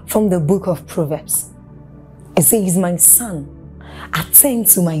from the book of Proverbs. It says, my son, attend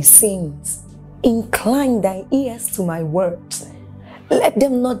to my sayings. Incline thy ears to my words. Let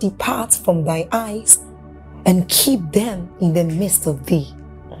them not depart from thy eyes, and keep them in the midst of thee.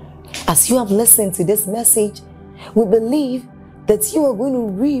 As you have listened to this message, we believe that you are going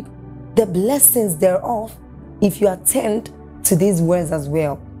to reap the blessings thereof if you attend to these words as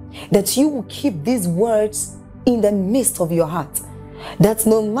well. That you will keep these words in the midst of your heart. That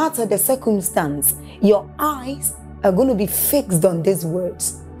no matter the circumstance, your eyes are going to be fixed on these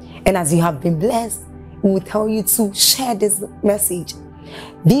words. And as you have been blessed, we will tell you to share this message.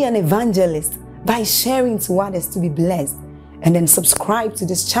 Be an evangelist by sharing to others to be blessed. And then subscribe to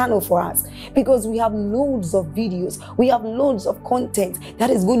this channel for us, because we have loads of videos, we have loads of content that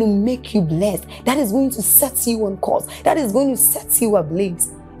is going to make you blessed, that is going to set you on course, that is going to set you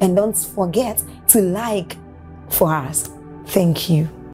ablaze. And don't forget to like for us. Thank you.